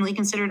definitely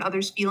considered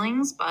others'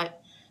 feelings,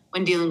 but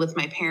when dealing with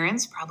my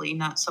parents, probably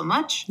not so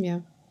much. Yeah.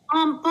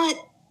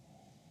 But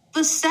the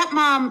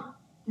stepmom,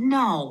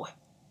 no.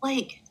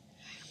 Like,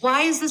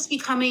 why is this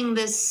becoming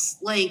this,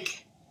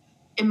 like,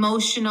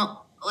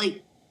 emotional,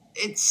 like,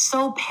 it's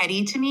so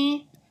petty to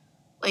me.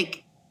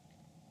 Like,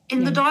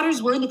 and the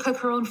daughter's willing to cook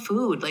her own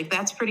food. Like,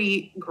 that's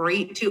pretty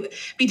great, too.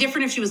 Be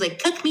different if she was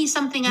like, cook me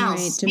something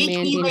else. Right,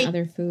 demanding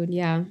other food,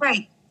 yeah.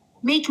 Right.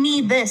 Make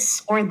me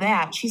this or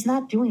that. She's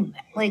not doing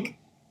that. Like,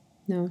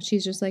 no,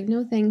 she's just like,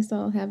 no thanks,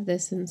 I'll have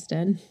this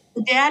instead.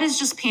 The dad is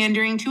just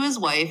pandering to his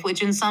wife,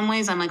 which in some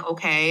ways I'm like,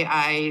 okay,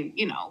 I,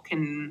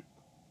 can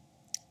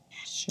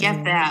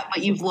get that,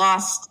 but you've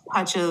lost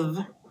touch of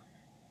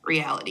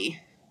reality.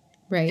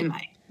 Right. In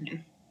my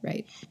opinion.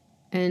 Right.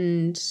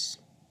 And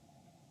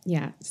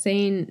yeah,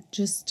 saying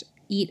just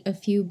eat a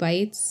few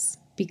bites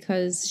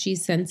because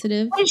she's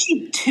sensitive. What is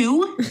she,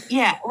 2?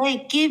 Yeah,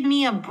 like, give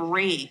me a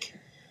break.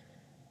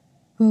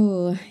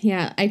 Oh,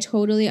 yeah. I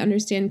totally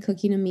understand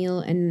cooking a meal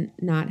and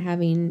not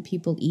having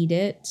people eat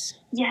it.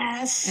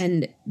 Yes.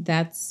 And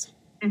that's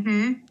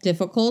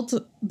difficult,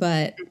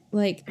 but,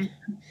 like,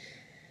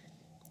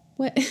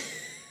 what?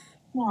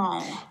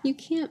 Wow. You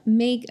can't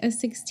make a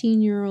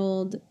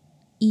 16-year-old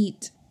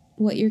eat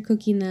what you're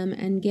cooking them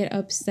and get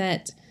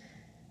upset.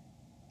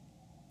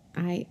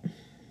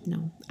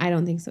 No, I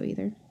don't think so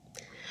either.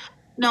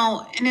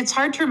 No, and it's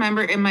hard to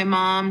remember, and my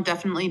mom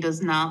definitely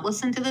does not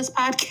listen to this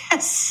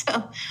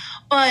podcast,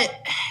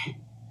 but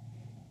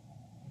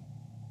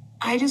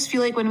I just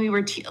feel like when we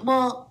were,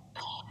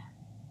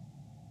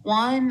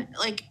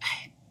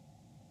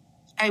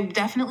 I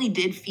definitely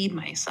did feed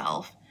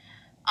myself.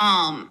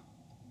 I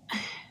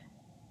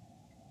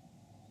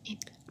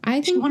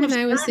think when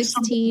I was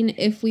 16,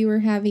 if we were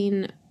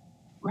having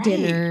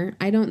dinner,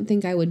 I don't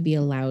think I would be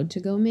allowed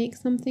to go make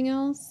something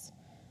else.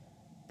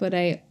 But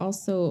I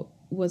also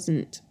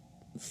wasn't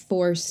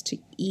forced to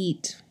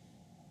eat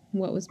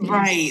what was being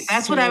right.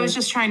 That's what I was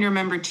just trying to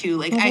remember too.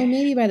 Like,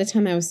 maybe by the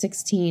time I was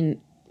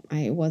 16,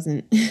 I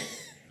wasn't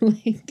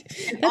like,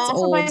 that's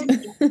old.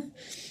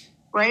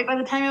 Right. By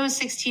the time I was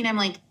 16, I'm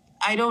like,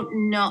 I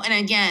don't know. And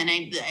again,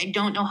 I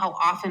don't know how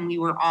often we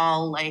were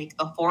all like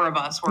the four of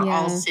us were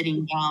all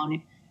sitting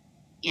down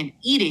and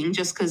eating,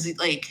 just because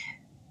like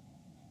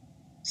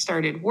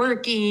started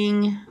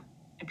working.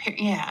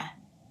 Yeah.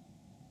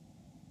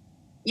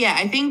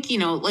 I think,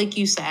 like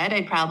you said,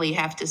 I'd probably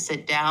have to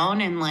sit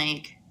down and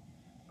like,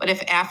 but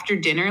if after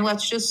dinner,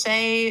 let's just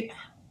say,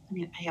 I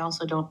mean, I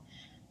also don't,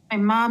 my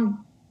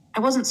mom, I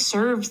wasn't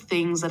served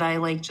things that I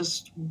like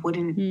just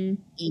wouldn't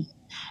eat.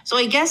 So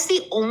I guess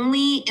the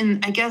only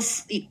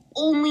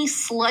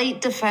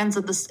slight defense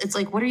of this, it's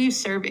like, what are you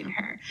serving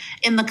her?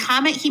 And the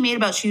comment he made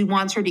about she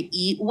wants her to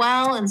eat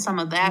well and some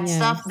of that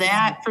stuff,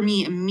 that for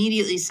me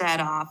immediately set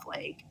off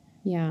like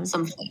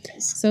some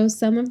things. So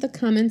some of the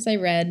comments I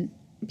read,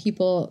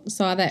 people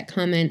saw that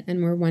comment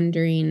and were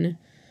wondering,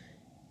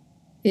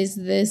 is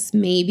this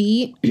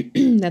maybe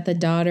that the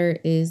daughter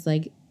is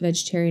like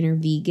vegetarian or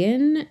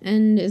vegan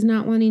and is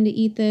not wanting to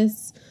eat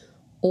this?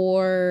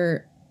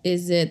 Or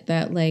is it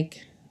that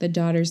like the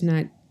daughter's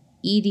not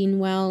eating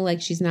well,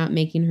 like she's not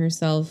making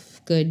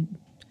herself good,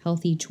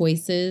 healthy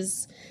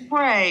choices?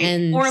 Right.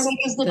 And or like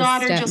is the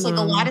daughter just like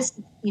a lot of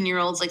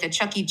 16-year-olds, like a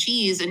Chuck E.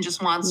 Cheese and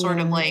just wants sort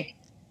of like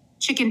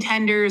chicken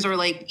tenders or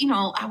like,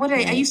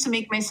 I used to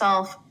make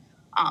myself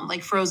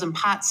like frozen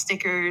pot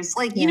stickers,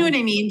 like, you know what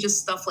I mean?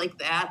 Just stuff like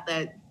that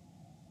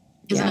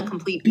isn't a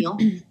complete meal.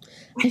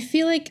 I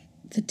feel like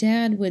the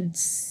dad would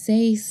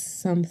say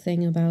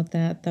something about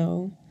that,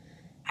 though.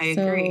 I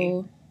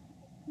agree.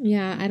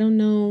 Yeah, I don't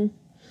know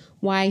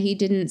why he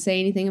didn't say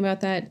anything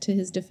about that to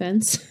his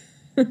defense.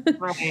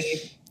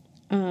 Right.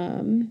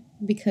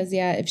 Because,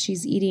 if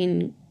she's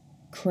eating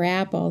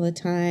crap all the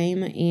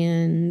time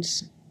and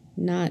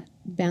not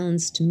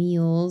balanced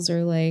meals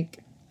or like,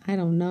 I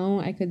don't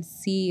know, I could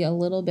see a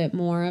little bit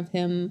more of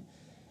him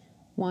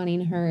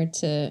wanting her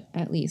to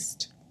at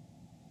least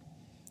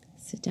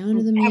sit down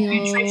to the meal,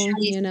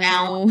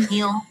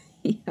 meal.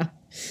 Yeah.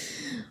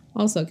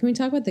 Also, can we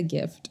talk about the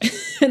gift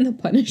and the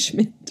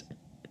punishment?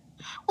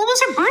 What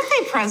was her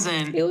birthday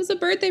present? It was a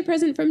birthday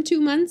present from 2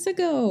 months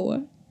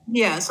ago.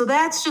 Yeah, so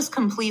that's just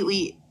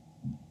completely,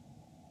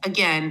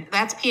 again,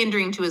 that's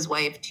pandering to his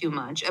wife too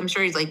much. I'm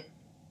sure he's like,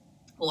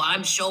 well,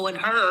 I'm showing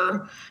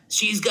her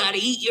she's got to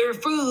eat your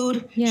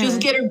food. Yeah. She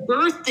doesn't get her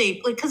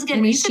birthday. Like, because again,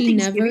 and is she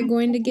never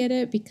going to get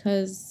it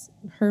because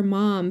her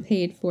mom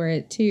paid for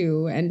it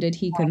too? And did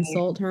he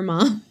consult her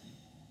mom?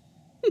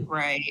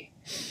 Right.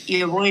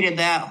 He avoided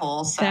that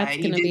whole side. That's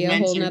going to be a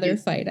whole nother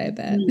fight, I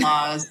bet.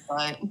 Laws,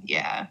 but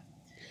yeah.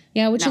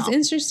 Yeah, which is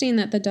interesting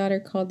that the daughter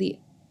called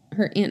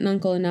her aunt and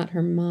uncle and not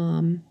her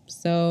mom.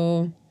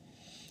 So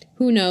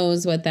who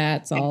knows what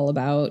that's all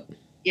about.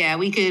 Yeah,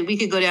 we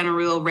could go down a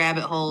real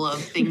rabbit hole of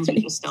things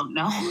we just don't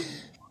know.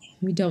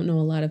 We don't know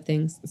a lot of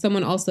things.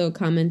 Someone also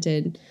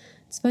commented,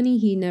 it's funny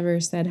he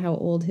never said how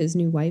old his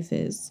new wife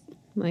is.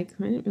 I'm like,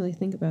 I didn't really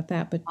think about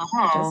that, but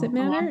does it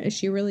matter? Is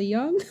she really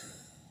young?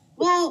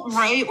 Well,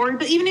 right.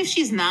 But even if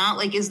she's not,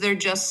 like, is there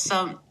just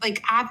some,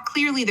 like,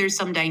 clearly there's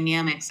some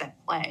dynamics at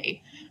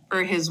play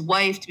for his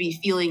wife to be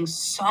feeling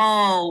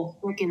so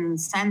freaking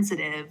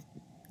sensitive.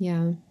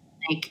 Yeah.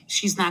 Like,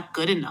 she's not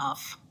good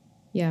enough.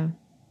 Yeah.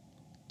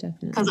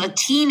 Definitely. Because a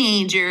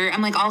teenager,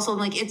 I'm like, also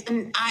like,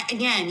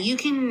 again, you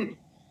can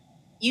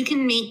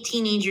make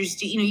teenagers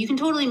do, you can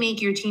totally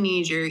make your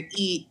teenager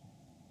eat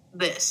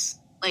this.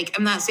 Like,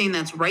 I'm not saying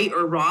that's right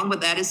or wrong, but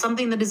that is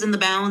something that is in the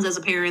bounds as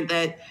a parent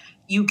that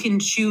you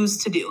can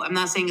choose to do. I'm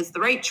not saying it's the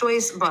right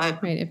choice,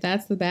 but right, if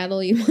that's the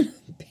battle you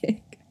want to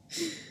pick.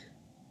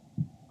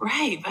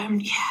 Right, but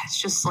it's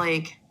just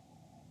like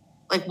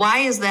why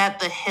is that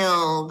the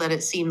hill that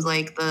it seems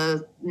like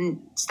the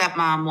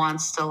stepmom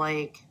wants to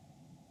like?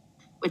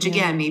 Which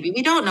again, maybe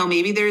we don't know.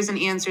 Maybe there's an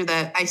answer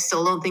that I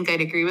still don't think I'd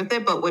agree with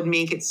it, but would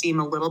make it seem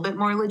a little bit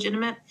more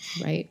legitimate.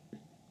 Right,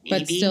 maybe.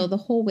 But still, the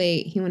whole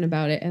way he went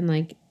about it and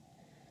like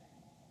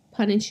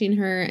punishing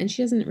her, and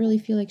she doesn't really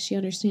feel like she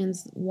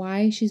understands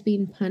why she's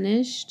being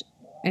punished.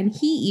 And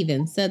he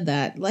even said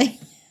that, like,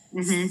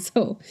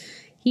 so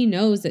he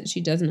knows that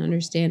she doesn't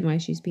understand why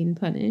she's being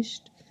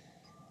punished.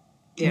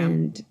 Yeah.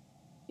 And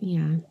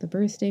yeah, the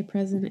birthday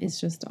present is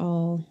just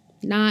all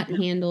not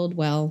handled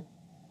well.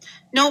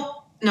 Nope.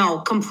 No,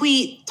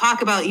 complete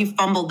talk about you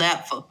fumbled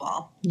that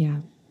football. Yeah.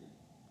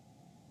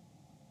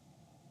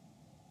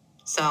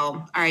 So,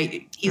 all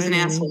right, he's an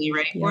asshole. You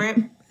ready for it?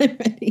 I'm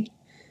ready.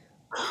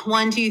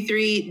 1, 2,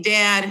 3.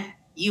 Dad,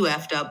 you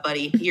effed up,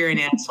 buddy. You're an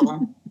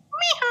asshole.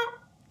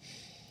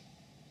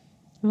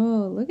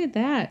 Oh, look at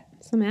that.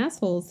 Some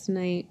assholes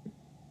tonight.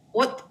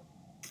 What?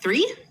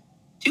 3?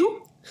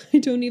 2? I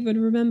don't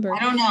even remember. I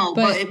don't know,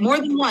 but more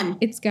than one.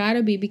 It's got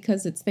to be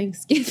because it's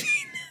Thanksgiving.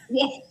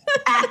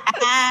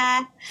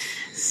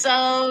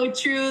 So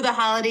true. The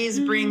holidays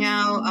bring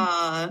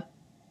out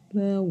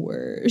the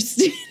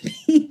worst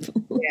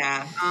people.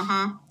 Yeah.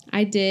 Uh-huh.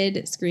 I did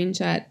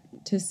screenshot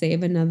to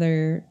save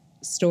another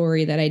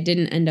story that I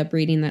didn't end up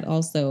reading that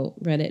also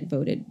Reddit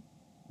voted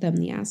them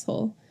the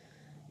asshole.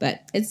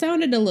 But it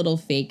sounded a little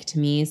fake to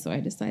me, so I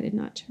decided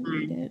not to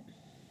read it.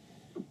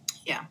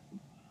 Yeah.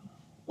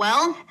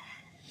 Well,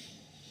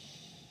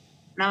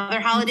 Another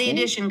holiday Okay.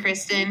 edition,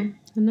 Kristen.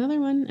 Another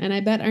one. And I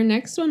bet our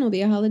next one will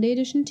be a holiday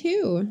edition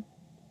too.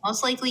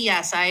 Most likely,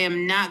 yes. I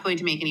am not going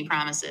to make any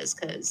promises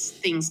because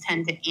things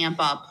tend to amp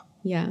up.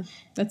 Yeah.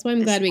 That's why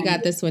I'm glad we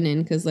got this one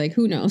in because, like,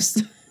 who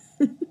knows?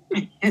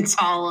 It's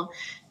all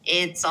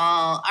just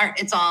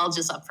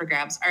up for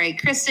grabs. All right,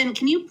 Kristen,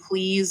 can you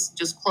please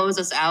just close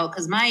us out?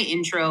 Because my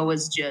intro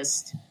was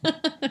just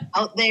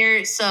out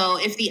there. So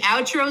if the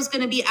outro is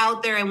going to be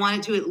out there, I want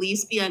it to at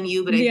least be on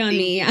you. But Be I on think,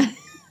 me,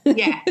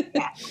 yeah.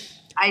 yeah.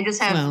 I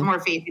just have more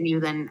faith in you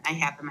than I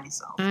have in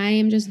myself. I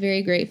am just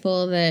very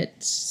grateful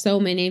that so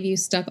many of you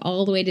stuck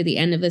all the way to the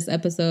end of this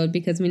episode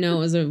because we know it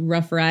was a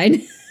rough ride.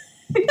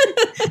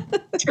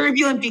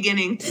 Turbulent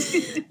beginning.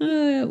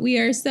 We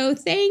are so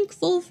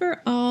thankful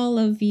for all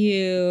of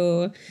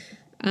you.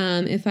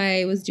 If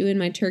I was doing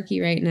my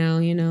turkey right now,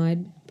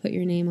 I'd put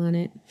your name on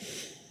it.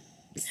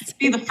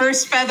 Be the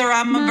first feather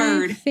on my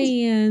bird.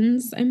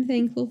 Fans. I'm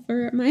thankful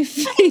for my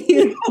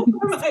fans.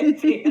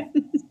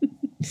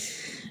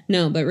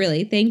 No, but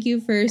really, thank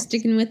you for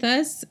sticking with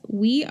us.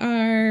 We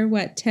are,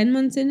 10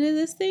 months into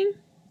this thing?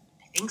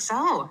 I think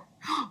so.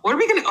 What are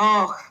we going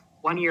to...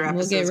 1 year episode.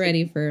 We'll get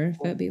ready for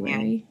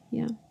February.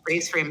 Yeah.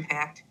 Brace for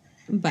impact.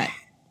 But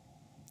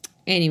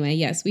anyway,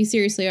 yes, we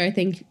seriously are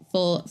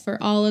thankful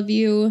for all of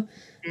you.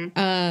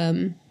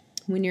 Mm-hmm.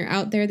 When you're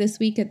out there this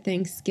week at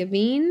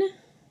Thanksgiving,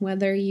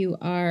 whether you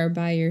are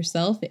by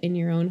yourself in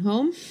your own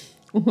home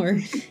or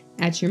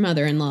at your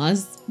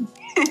mother-in-law's,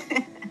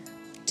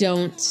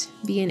 don't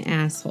be an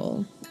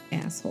asshole.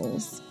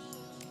 Assholes.